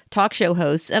 5 talk show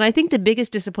hosts. And I think the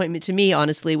biggest disappointment to me,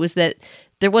 honestly, was that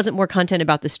there wasn't more content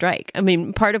about the strike. I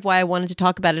mean, part of why I wanted to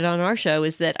talk about it on our show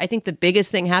is that I think the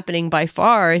biggest thing happening by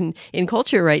far in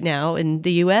culture right now, in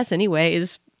the US anyway,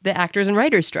 is the actors and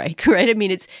writers strike, right? I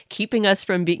mean, it's keeping us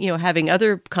from having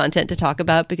other content to talk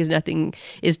about, because nothing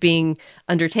is being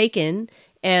undertaken.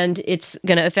 And it's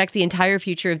going to affect the entire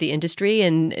future of the industry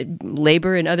and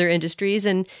labor in other industries.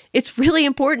 And it's really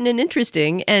important and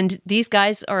interesting. And these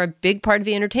guys are a big part of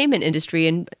the entertainment industry,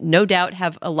 and no doubt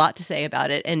have a lot to say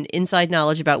about it, and inside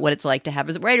knowledge about what it's like to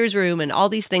have a writer's room and all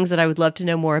these things that I would love to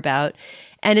know more about.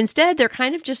 And instead, they're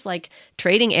kind of just like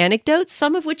trading anecdotes,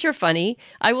 some of which are funny.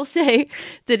 I will say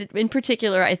that in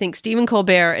particular, I think Stephen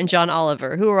Colbert and John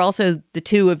Oliver, who are also the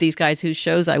 2 of these guys whose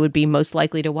shows I would be most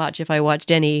likely to watch if I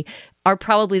watched any, are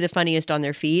probably the funniest on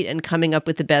their feet and coming up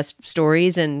with the best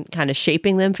stories and kind of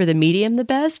shaping them for the medium the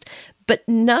best. but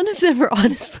none of them are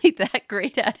honestly that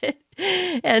great at it.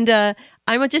 And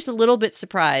I'm just a little bit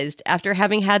surprised after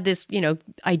having had this,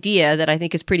 idea that I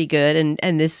think is pretty good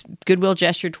and this goodwill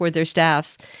gesture toward their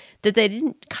staffs, that they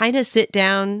didn't kind of sit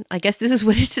down. I guess this is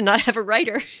what it is to not have a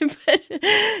writer, but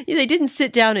they didn't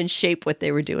sit down and shape what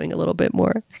they were doing a little bit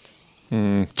more.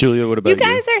 Julia, what about you? You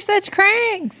guys are such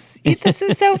cranks. This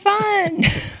is so fun.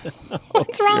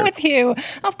 What's wrong with you?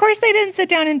 Of course they didn't sit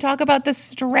down and talk about the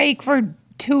strike for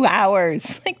 2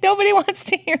 hours. Like, nobody wants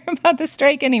to hear about the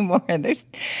strike anymore.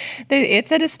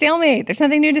 It's at a stalemate. There's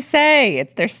nothing new to say.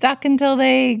 They're stuck until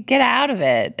they get out of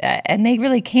it. And they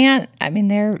really can't. I mean,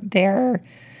 they're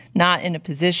not in a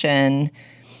position,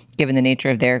 given the nature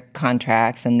of their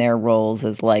contracts and their roles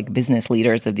as like business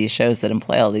leaders of these shows that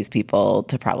employ all these people,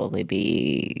 to probably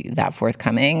be that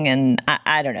forthcoming. And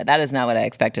I don't know. That is not what I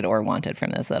expected or wanted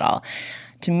from this at all.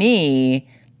 To me,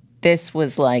 this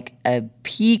was like a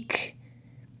peak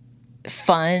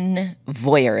fun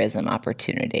voyeurism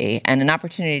opportunity, and an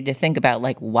opportunity to think about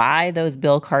like why those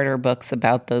Bill Carter books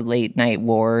about the late night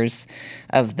wars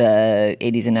of the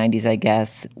 80s and 90s, I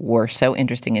guess, were so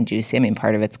interesting and juicy. I mean,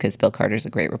 part of it's because Bill Carter's a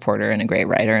great reporter and a great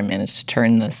writer and managed to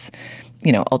turn this,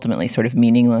 ultimately sort of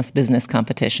meaningless business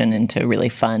competition into really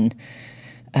fun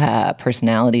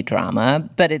personality drama.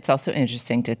 But it's also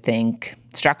interesting to think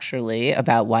structurally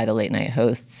about why the late night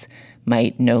hosts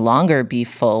might no longer be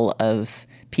full of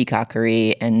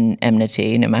peacockery and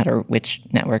enmity, no matter which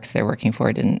networks they're working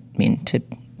for. Didn't mean to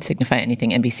signify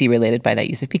anything NBC related by that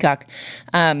use of peacock.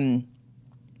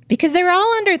 Because they're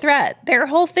all under threat. Their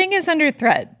whole thing is under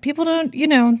threat. People don't,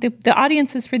 the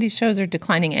audiences for these shows are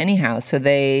declining anyhow. So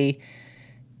the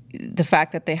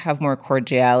fact that they have more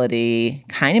cordiality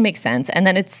kind of makes sense. And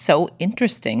then it's so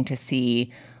interesting to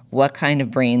see what kind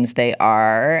of brains they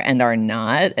are and are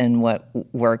not, and what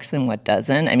works and what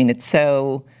doesn't. I mean, it's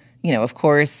so, of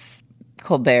course,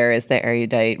 Colbert is the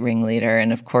erudite ringleader,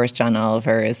 and of course, John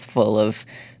Oliver is full of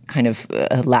kind of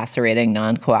lacerating,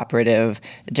 non-cooperative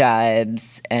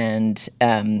jibes, and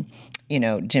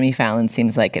Jimmy Fallon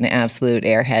seems like an absolute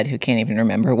airhead who can't even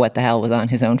remember what the hell was on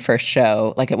his own first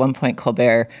show. Like, at one point,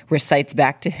 Colbert recites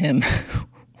back to him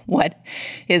what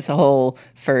his whole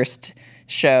first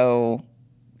show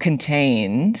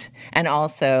contained, and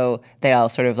also they all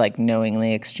sort of like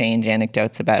knowingly exchange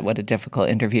anecdotes about what a difficult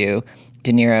interview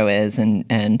De Niro is,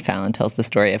 and Fallon tells the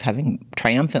story of having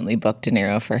triumphantly booked De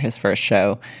Niro for his first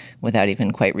show without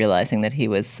even quite realizing that he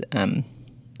was,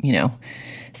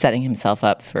 setting himself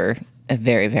up for a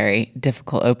very, very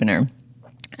difficult opener.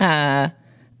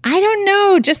 I don't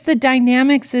know. Just the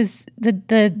dynamics is the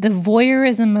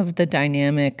voyeurism of the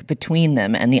dynamic between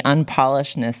them and the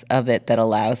unpolishedness of it that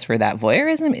allows for that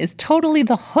voyeurism is totally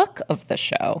the hook of the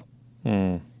show.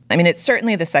 I mean, it's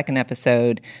certainly the second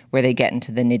episode where they get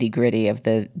into the nitty-gritty of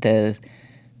the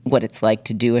what it's like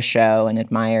to do a show and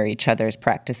admire each other's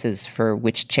practices for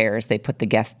which chairs they put the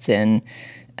guests in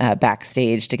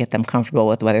backstage to get them comfortable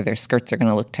with whether their skirts are going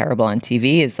to look terrible on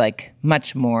TV is like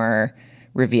much more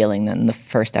revealing than the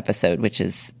first episode, which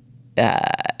is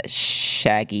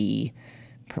shaggy,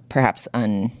 perhaps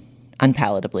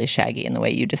unpalatably shaggy in the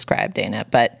way you described, Dana.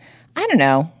 But I don't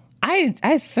know.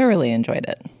 I thoroughly enjoyed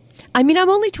it. I mean, I'm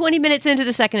only 20 minutes into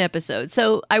the second episode,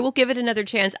 so I will give it another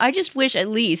chance. I just wish at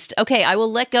least, I will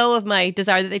let go of my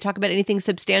desire that they talk about anything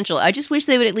substantial. I just wish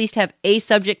they would at least have a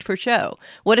subject per show.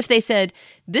 What if they said,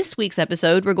 this week's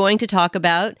episode, we're going to talk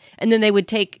about, and then they would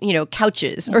take,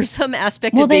 couches or some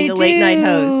aspect of being a late night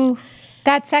host.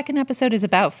 That second episode is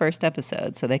about first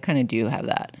episode, so they kind of do have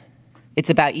that. It's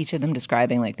about each of them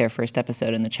describing like their first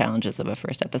episode and the challenges of a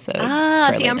first episode.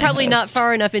 See, I'm probably not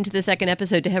far enough into the second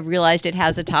episode to have realized it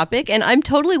has a topic, and I'm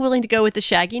totally willing to go with the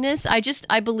shagginess.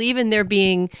 I believe in there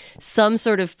being some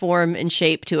sort of form and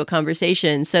shape to a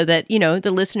conversation so that,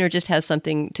 the listener just has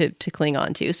something to cling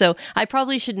on to. So I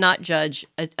probably should not judge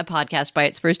a podcast by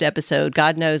its first episode.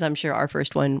 God knows, I'm sure our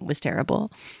first one was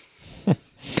terrible.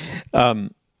 To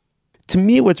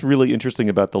me, what's really interesting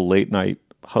about the late night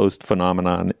host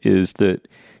phenomenon is that,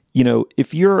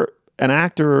 if you're an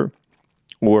actor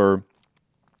or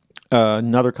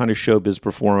another kind of showbiz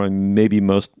performer, maybe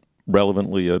most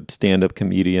relevantly a stand-up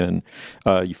comedian,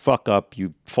 you fuck up,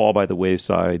 you fall by the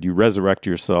wayside, you resurrect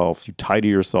yourself, you tidy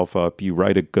yourself up, you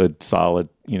write a good, solid,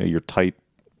 your tight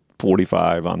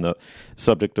 45 on the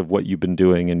subject of what you've been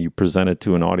doing, and you present it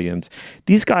to an audience.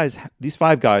 These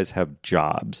five guys have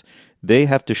jobs. They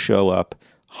have to show up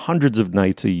hundreds of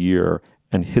nights a year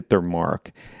and hit their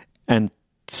mark. And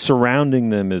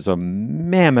surrounding them is a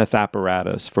mammoth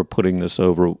apparatus for putting this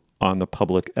over on the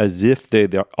public as if they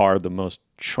are the most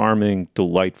charming,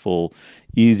 delightful,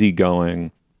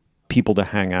 easygoing people to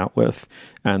hang out with,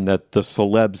 and that the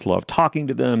celebs love talking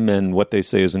to them, and what they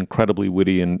say is incredibly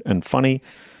witty and funny.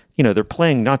 You know, they're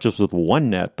playing not just with one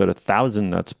net, but 1,000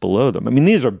 nets below them. I mean,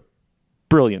 these are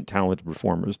brilliant, talented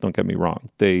performers. Don't get me wrong.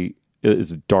 It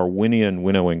is a Darwinian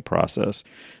winnowing process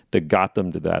that got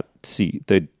them to that seat.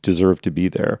 They deserve to be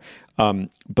there.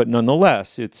 But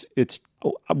nonetheless, it's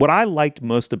what I liked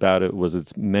most about it was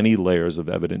its many layers of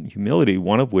evident humility,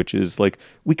 one of which is like,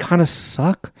 we kind of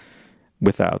suck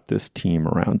without this team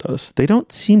around us. They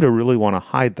don't seem to really want to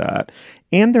hide that.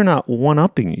 And they're not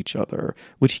one-upping each other,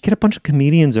 which you get a bunch of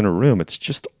comedians in a room. It's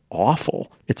just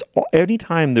awful.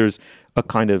 Anytime there's a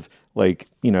kind of like,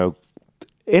 you know,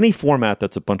 any format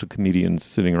that's a bunch of comedians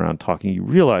sitting around talking, you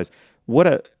realize what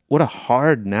a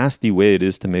hard, nasty way it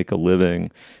is to make a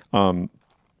living.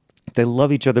 They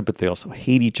love each other, but they also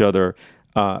hate each other.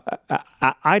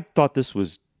 I thought this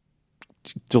was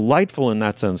delightful in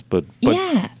that sense, but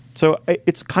yeah. So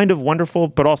it's kind of wonderful,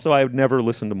 but also I would never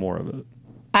listen to more of it.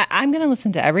 I'm going to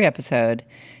listen to every episode.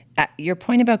 Your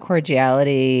point about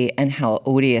cordiality and how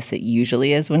odious it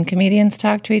usually is when comedians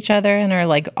talk to each other and are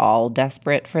like all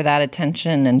desperate for that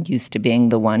attention and used to being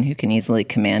the one who can easily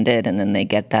command it, and then they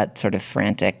get that sort of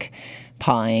frantic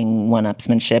pawing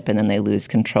one-upsmanship, and then they lose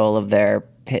control of their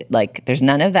pit. Like, there's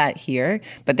none of that here,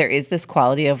 but there is this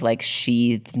quality of like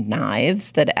sheathed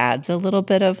knives that adds a little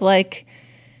bit of like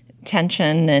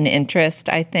tension and interest,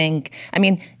 I think. I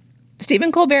mean,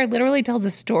 Stephen Colbert literally tells a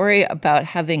story about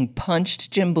having punched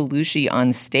Jim Belushi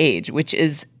on stage, which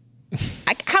is,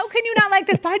 how can you not like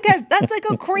this podcast? That's like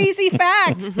a crazy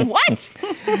fact. What?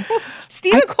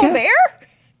 Stephen Colbert?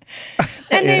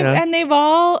 And they've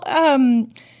all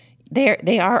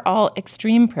they are all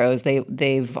extreme pros.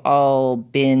 They've all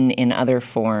been in other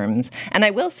forms. And I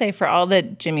will say, for all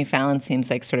that Jimmy Fallon seems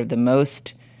like sort of the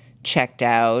most checked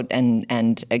out,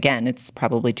 and again, it's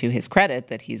probably to his credit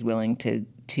that he's willing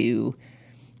to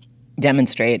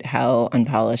demonstrate how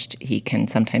unpolished he can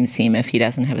sometimes seem if he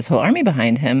doesn't have his whole army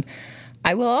behind him.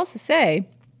 I will also say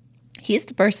he's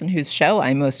the person whose show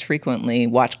I most frequently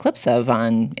watch clips of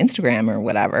on Instagram or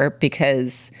whatever,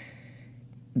 because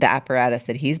the apparatus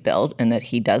that he's built and that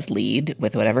he does lead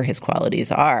with whatever his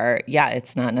qualities are, yeah,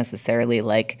 it's not necessarily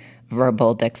like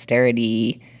verbal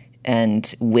dexterity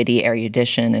and witty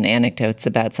erudition and anecdotes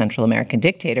about Central American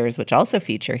dictators, which also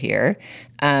feature here.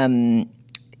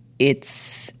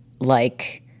 It's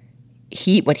like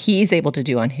what he's able to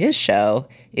do on his show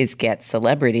is get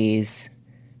celebrities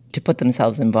to put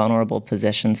themselves in vulnerable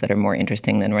positions that are more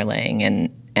interesting than relaying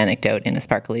an anecdote in a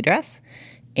sparkly dress.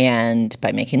 And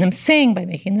by making them sing, by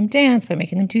making them dance, by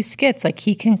making them do skits, like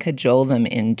he can cajole them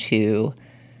into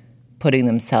putting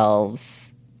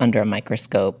themselves under a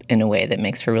microscope in a way that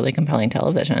makes for really compelling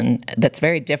television. That's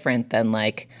very different than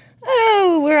like,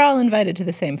 oh, we're all invited to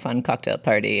the same fun cocktail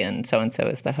party and so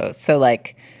is the host. So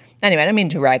like, anyway, I don't mean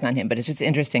to rag on him, but it's just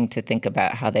interesting to think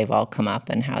about how they've all come up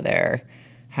and how their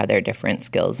different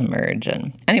skills emerge.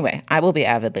 And anyway, I will be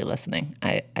avidly listening.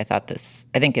 I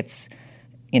think it's,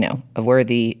 you know, a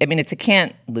worthy, I mean, it's a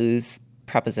can't lose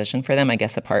proposition for them, I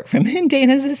guess, apart from in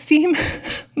Dana's esteem,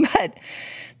 but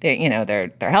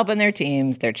they're helping their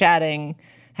teams, they're chatting.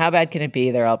 How bad can it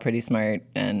be? They're all pretty smart,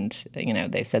 and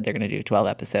they said they're going to do 12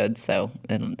 episodes, so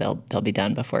they'll be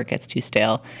done before it gets too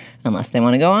stale, unless they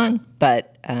want to go on.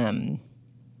 But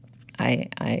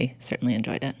I certainly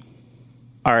enjoyed it.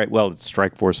 All right, well, it's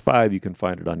Strike Force 5. You can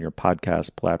find it on your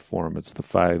podcast platform. It's the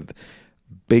 5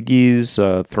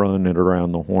 biggies, throwing it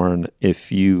around the horn.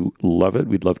 If you love it,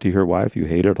 we'd love to hear why. If you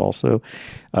hate it, also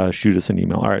shoot us an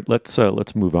email. All right, let's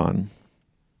move on.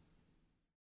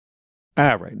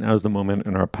 All right, now's the moment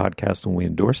in our podcast when we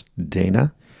endorse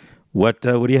Dana. What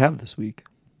do you have this week?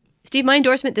 Steve, my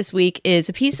endorsement this week is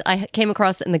a piece I came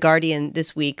across in The Guardian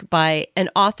this week by an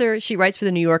author. She writes for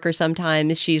The New Yorker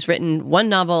sometimes. She's written one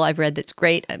novel I've read that's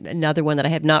great, another one that I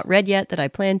have not read yet that I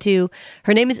plan to.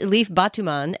 Her name is Elif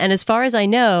Batuman, and as far as I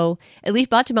know, Elif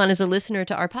Batuman is a listener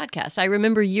to our podcast. I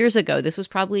remember years ago, this was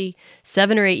probably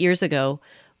 7 or 8 years ago,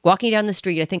 walking down the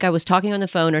street, I think I was talking on the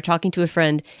phone or talking to a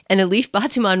friend, and Elif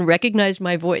Batuman recognized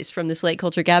my voice from the Slate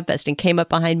Culture Gabfest and came up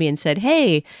behind me and said,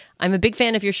 "Hey, I'm a big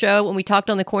fan of your show." When we talked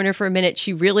on the corner for a minute,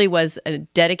 she really was a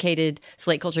dedicated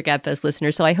Slate Culture Gabfest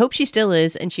listener. So I hope she still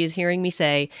is, and she is hearing me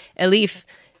say, Elif,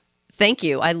 thank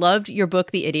you. I loved your book,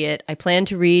 The Idiot. I plan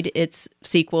to read its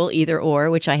sequel, Either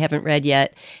Or, which I haven't read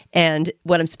yet. And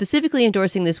what I'm specifically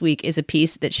endorsing this week is a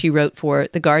piece that she wrote for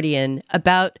The Guardian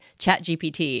about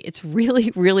ChatGPT. It's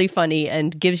really, really funny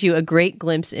and gives you a great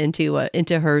glimpse into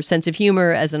her sense of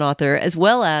humor as an author, as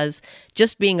well as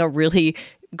just being a really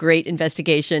great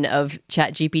investigation of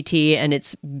ChatGPT and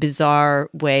its bizarre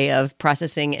way of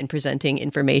processing and presenting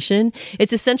information.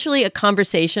 It's essentially a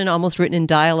conversation almost written in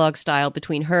dialogue style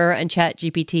between her and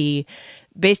ChatGPT,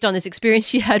 based on this experience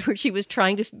she had where she was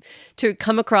trying to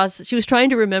come across, she was trying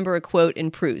to remember a quote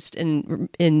in Proust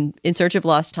in Search of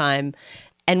Lost Time,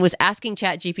 and was asking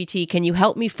ChatGPT, can you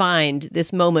help me find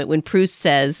this moment when Proust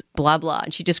says blah, blah?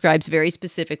 And she describes very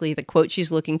specifically the quote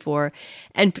she's looking for,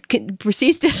 and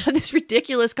proceeds to have this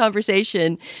ridiculous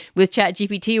conversation with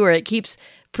ChatGPT where it keeps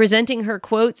presenting her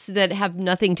quotes that have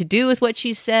nothing to do with what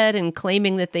she said and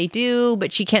claiming that they do,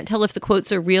 but she can't tell if the quotes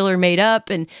are real or made up,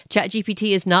 and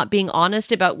ChatGPT is not being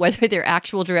honest about whether they're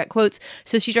actual direct quotes.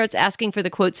 So she starts asking for the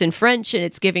quotes in French, and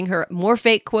it's giving her more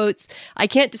fake quotes. I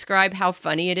can't describe how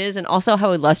funny it is and also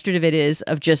how illustrative it is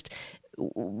of just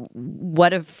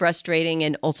what a frustrating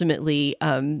and ultimately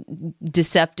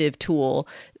deceptive tool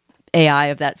AI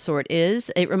of that sort is.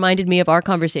 It reminded me of our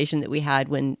conversation that we had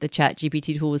when the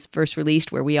ChatGPT tool was first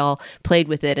released, where we all played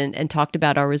with it and talked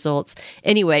about our results.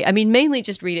 Anyway, I mean, mainly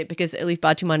just read it because Elif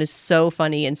Batuman is so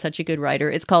funny and such a good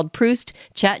writer. It's called Proust,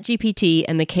 ChatGPT,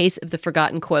 and the Case of the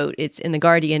Forgotten Quote. It's in The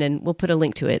Guardian, and we'll put a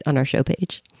link to it on our show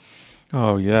page.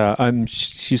 Oh, yeah.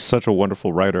 She's such a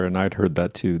wonderful writer, and I'd heard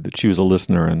that too, that she was a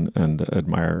listener and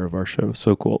admirer of our show.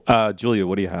 So cool. Julia,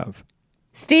 what do you have?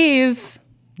 Steve,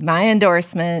 my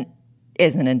endorsement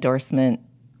is an endorsement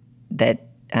that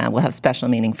will have special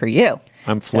meaning for you.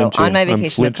 I'm flinching. So on my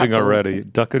vacation, I'm flinching already.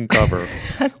 Duck and cover.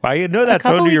 I know that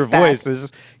tone of your voice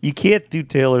is. You can't do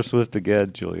Taylor Swift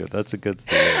again, Julia. That's against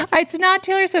the rules. It's not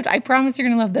Taylor Swift. I promise you're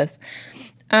going to love this.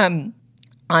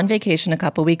 On vacation a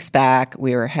couple weeks back,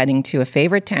 we were heading to a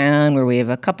favorite town where we have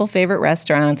a couple favorite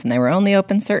restaurants, and they were only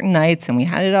open certain nights, and we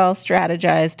had it all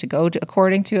strategized to go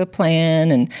according to a plan,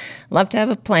 and love to have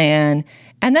a plan.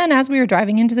 And then as we were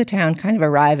driving into the town, kind of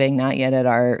arriving, not yet at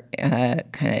our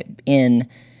kind of inn,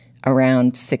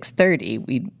 around 6:30,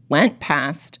 we went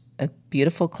past a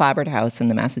beautiful clapboard house in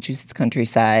the Massachusetts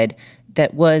countryside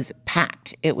that was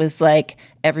packed. It was like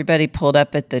everybody pulled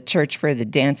up at the church for the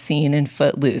dance scene in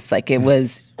Footloose. Like it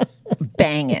was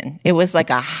banging. It was like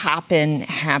a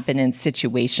happening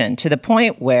situation, to the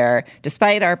point where,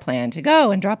 despite our plan to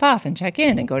go and drop off and check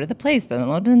in and go to the place, but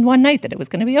then one night that it was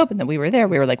going to be open, that we were there,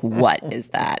 we were like, what is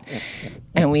that?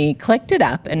 And we clicked it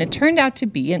up, and it turned out to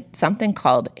be something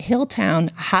called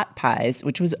Hilltown Hot Pies,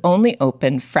 which was only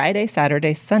open Friday,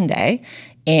 Saturday, Sunday.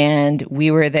 And we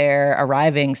were there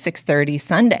arriving 6:30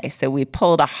 Sunday. So we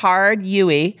pulled a hard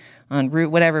U-ey on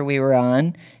route whatever we were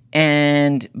on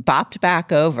and bopped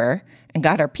back over and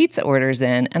got our pizza orders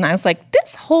in. And I was like,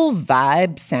 this whole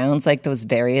vibe sounds like those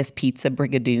various pizza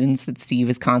brigadoons that Steve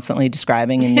is constantly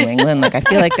describing in New England. Like, I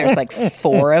feel like there's like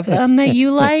 4 of them that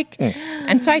you like.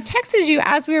 And so I texted you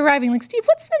as we were arriving, like, Steve,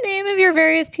 what's the name of your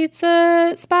various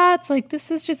pizza spots? Like,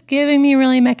 this is just giving me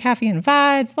really Metcalfian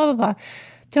vibes, blah, blah, blah.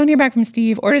 Don't hear back from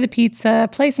Steve. Order the pizza,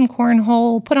 play some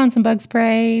cornhole, put on some bug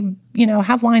spray,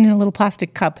 have wine in a little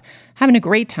plastic cup, having a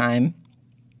great time.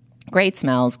 Great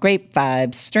smells, great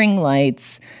vibes, string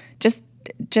lights,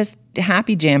 just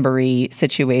happy jamboree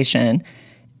situation.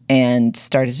 And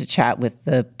started to chat with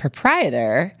the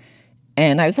proprietor.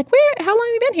 And I was like, how long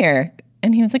have you been here?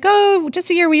 And he was like, oh, just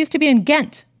a year. We used to be in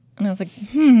Ghent. And I was like,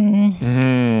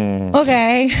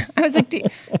 okay. I was like,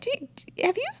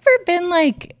 have you ever been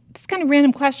like, this kind of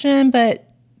random question, but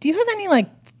do you have any like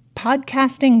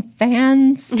podcasting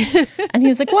fans? And he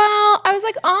was like, well, I was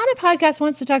like on a podcast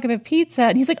once to talk about pizza.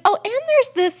 And he's like, oh, and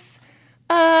there's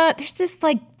this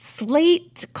like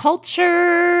Slate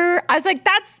culture. I was like,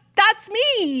 that's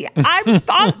me.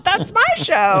 That's my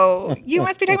show. You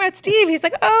must be talking about Steve. He's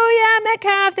like, oh yeah,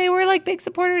 Metcalf. They were like big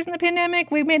supporters in the pandemic.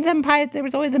 We made them pie. There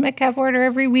was always a Metcalf order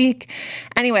every week.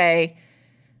 Anyway,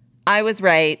 I was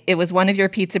right. It was one of your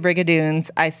pizza brigadoons.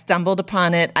 I stumbled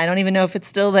upon it. I don't even know if it's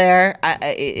still there.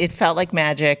 It felt like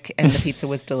magic, and the pizza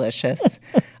was delicious.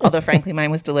 Although, frankly,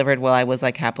 mine was delivered while I was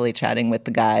like happily chatting with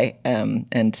the guy,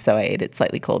 and so I ate it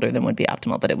slightly colder than would be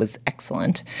optimal, but it was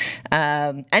excellent.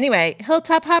 Anyway,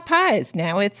 Hilltop Hot Pies.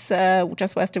 Now it's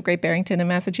just west of Great Barrington in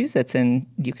Massachusetts, and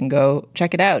you can go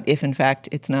check it out if, in fact,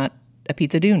 it's not a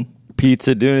pizza dune.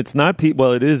 Pizza dune. It's not.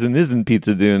 Well, it is and isn't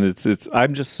pizza dune. It's.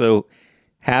 I'm just so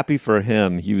happy for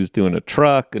him. He was doing a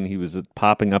truck, and he was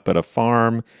popping up at a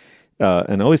farm,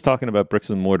 and always talking about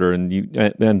bricks and mortar, and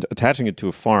attaching it to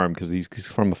a farm because he's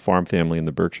from a farm family in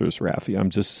the Berkshires. Raffi, I'm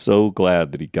just so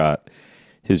glad that he got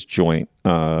his joint.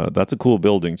 That's a cool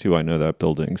building too. I know that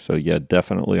building, so yeah,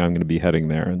 definitely I'm going to be heading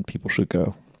there, and people should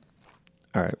go.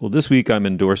 All right. Well, this week I'm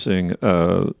endorsing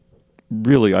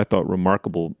really, I thought,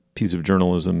 remarkable piece of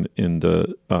journalism in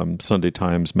the Sunday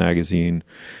Times magazine.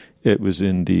 It was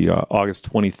in the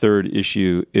August 23rd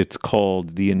issue. It's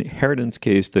called The Inheritance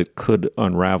Case That Could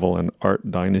Unravel an Art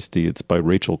Dynasty. It's by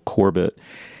Rachel Corbett.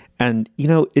 And, you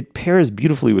know, it pairs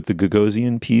beautifully with the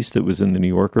Gagosian piece that was in The New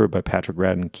Yorker by Patrick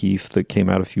Radden Keefe that came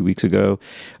out a few weeks ago,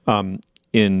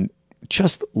 in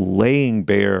just laying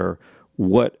bare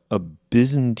what a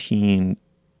Byzantine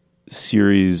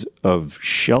series of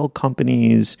shell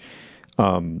companies,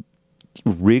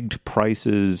 rigged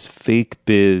prices, fake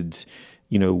bids,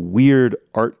 you know, weird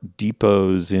art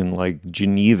depots in like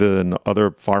Geneva and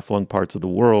other far-flung parts of the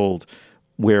world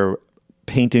where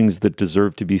paintings that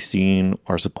deserve to be seen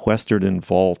are sequestered in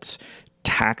vaults,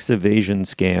 tax evasion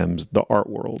scams, the art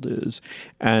world is.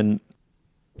 And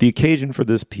the occasion for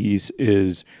this piece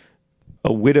is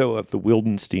a widow of the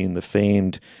Wildenstein, the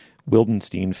famed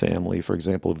Wildenstein family, for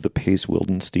example, of the Pace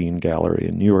Wildenstein Gallery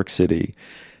in New York City,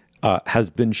 has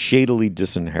been shadily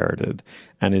disinherited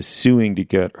and is suing to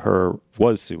get her,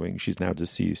 she's now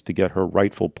deceased, to get her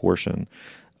rightful portion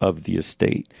of the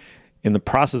estate. In the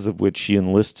process of which she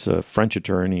enlists a French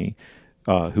attorney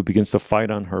who begins to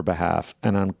fight on her behalf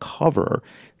and uncover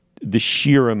the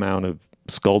sheer amount of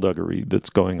skullduggery that's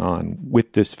going on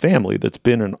with this family that's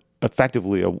been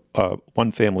effectively a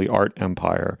one-family art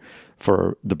empire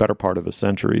for the better part of a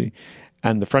century.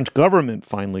 And the French government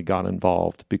finally got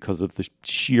involved because of the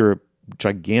sheer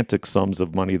gigantic sums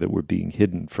of money that were being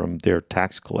hidden from their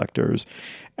tax collectors.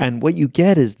 And what you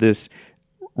get is this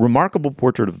remarkable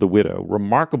portrait of the widow,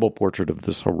 remarkable portrait of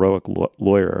this heroic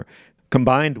lawyer,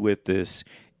 combined with this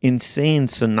insane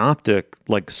synoptic,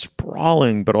 like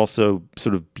sprawling, but also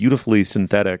sort of beautifully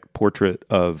synthetic portrait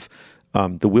of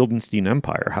the Wildenstein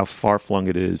Empire, how far-flung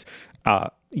it is,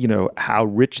 you know, how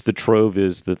rich the trove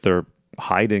is that they're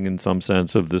hiding in some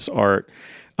sense of this art,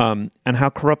 and how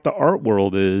corrupt the art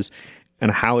world is,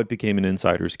 and how it became an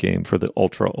insider's game for the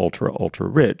ultra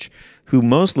rich, who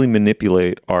mostly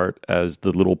manipulate art as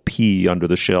the little pea under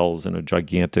the shells in a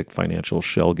gigantic financial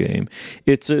shell game.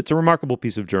 It's a remarkable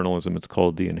piece of journalism. It's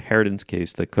called The Inheritance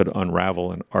Case That Could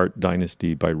Unravel an Art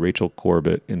Dynasty by Rachel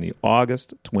Corbett in the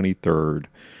August 23rd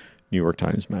New York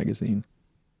Times Magazine.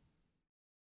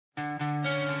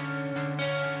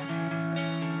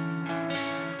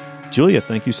 Julia,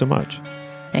 thank you so much.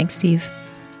 Thanks, Steve.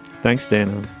 Thanks,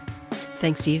 Dana.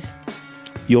 Thanks, Steve.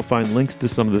 You'll find links to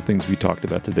some of the things we talked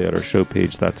about today at our show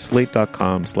page. That's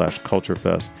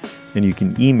slate.com/culturefest. And you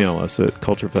can email us at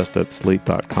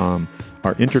culturefest@slate.com.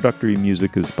 Our introductory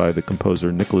music is by the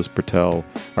composer Nicholas Bertel.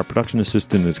 Our production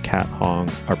assistant is Kat Hong.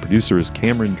 Our producer is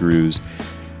Cameron Drews.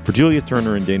 For Julia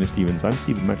Turner and Dana Stevens, I'm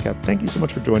Stephen Metcalf. Thank you so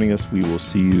much for joining us. We will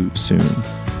see you soon.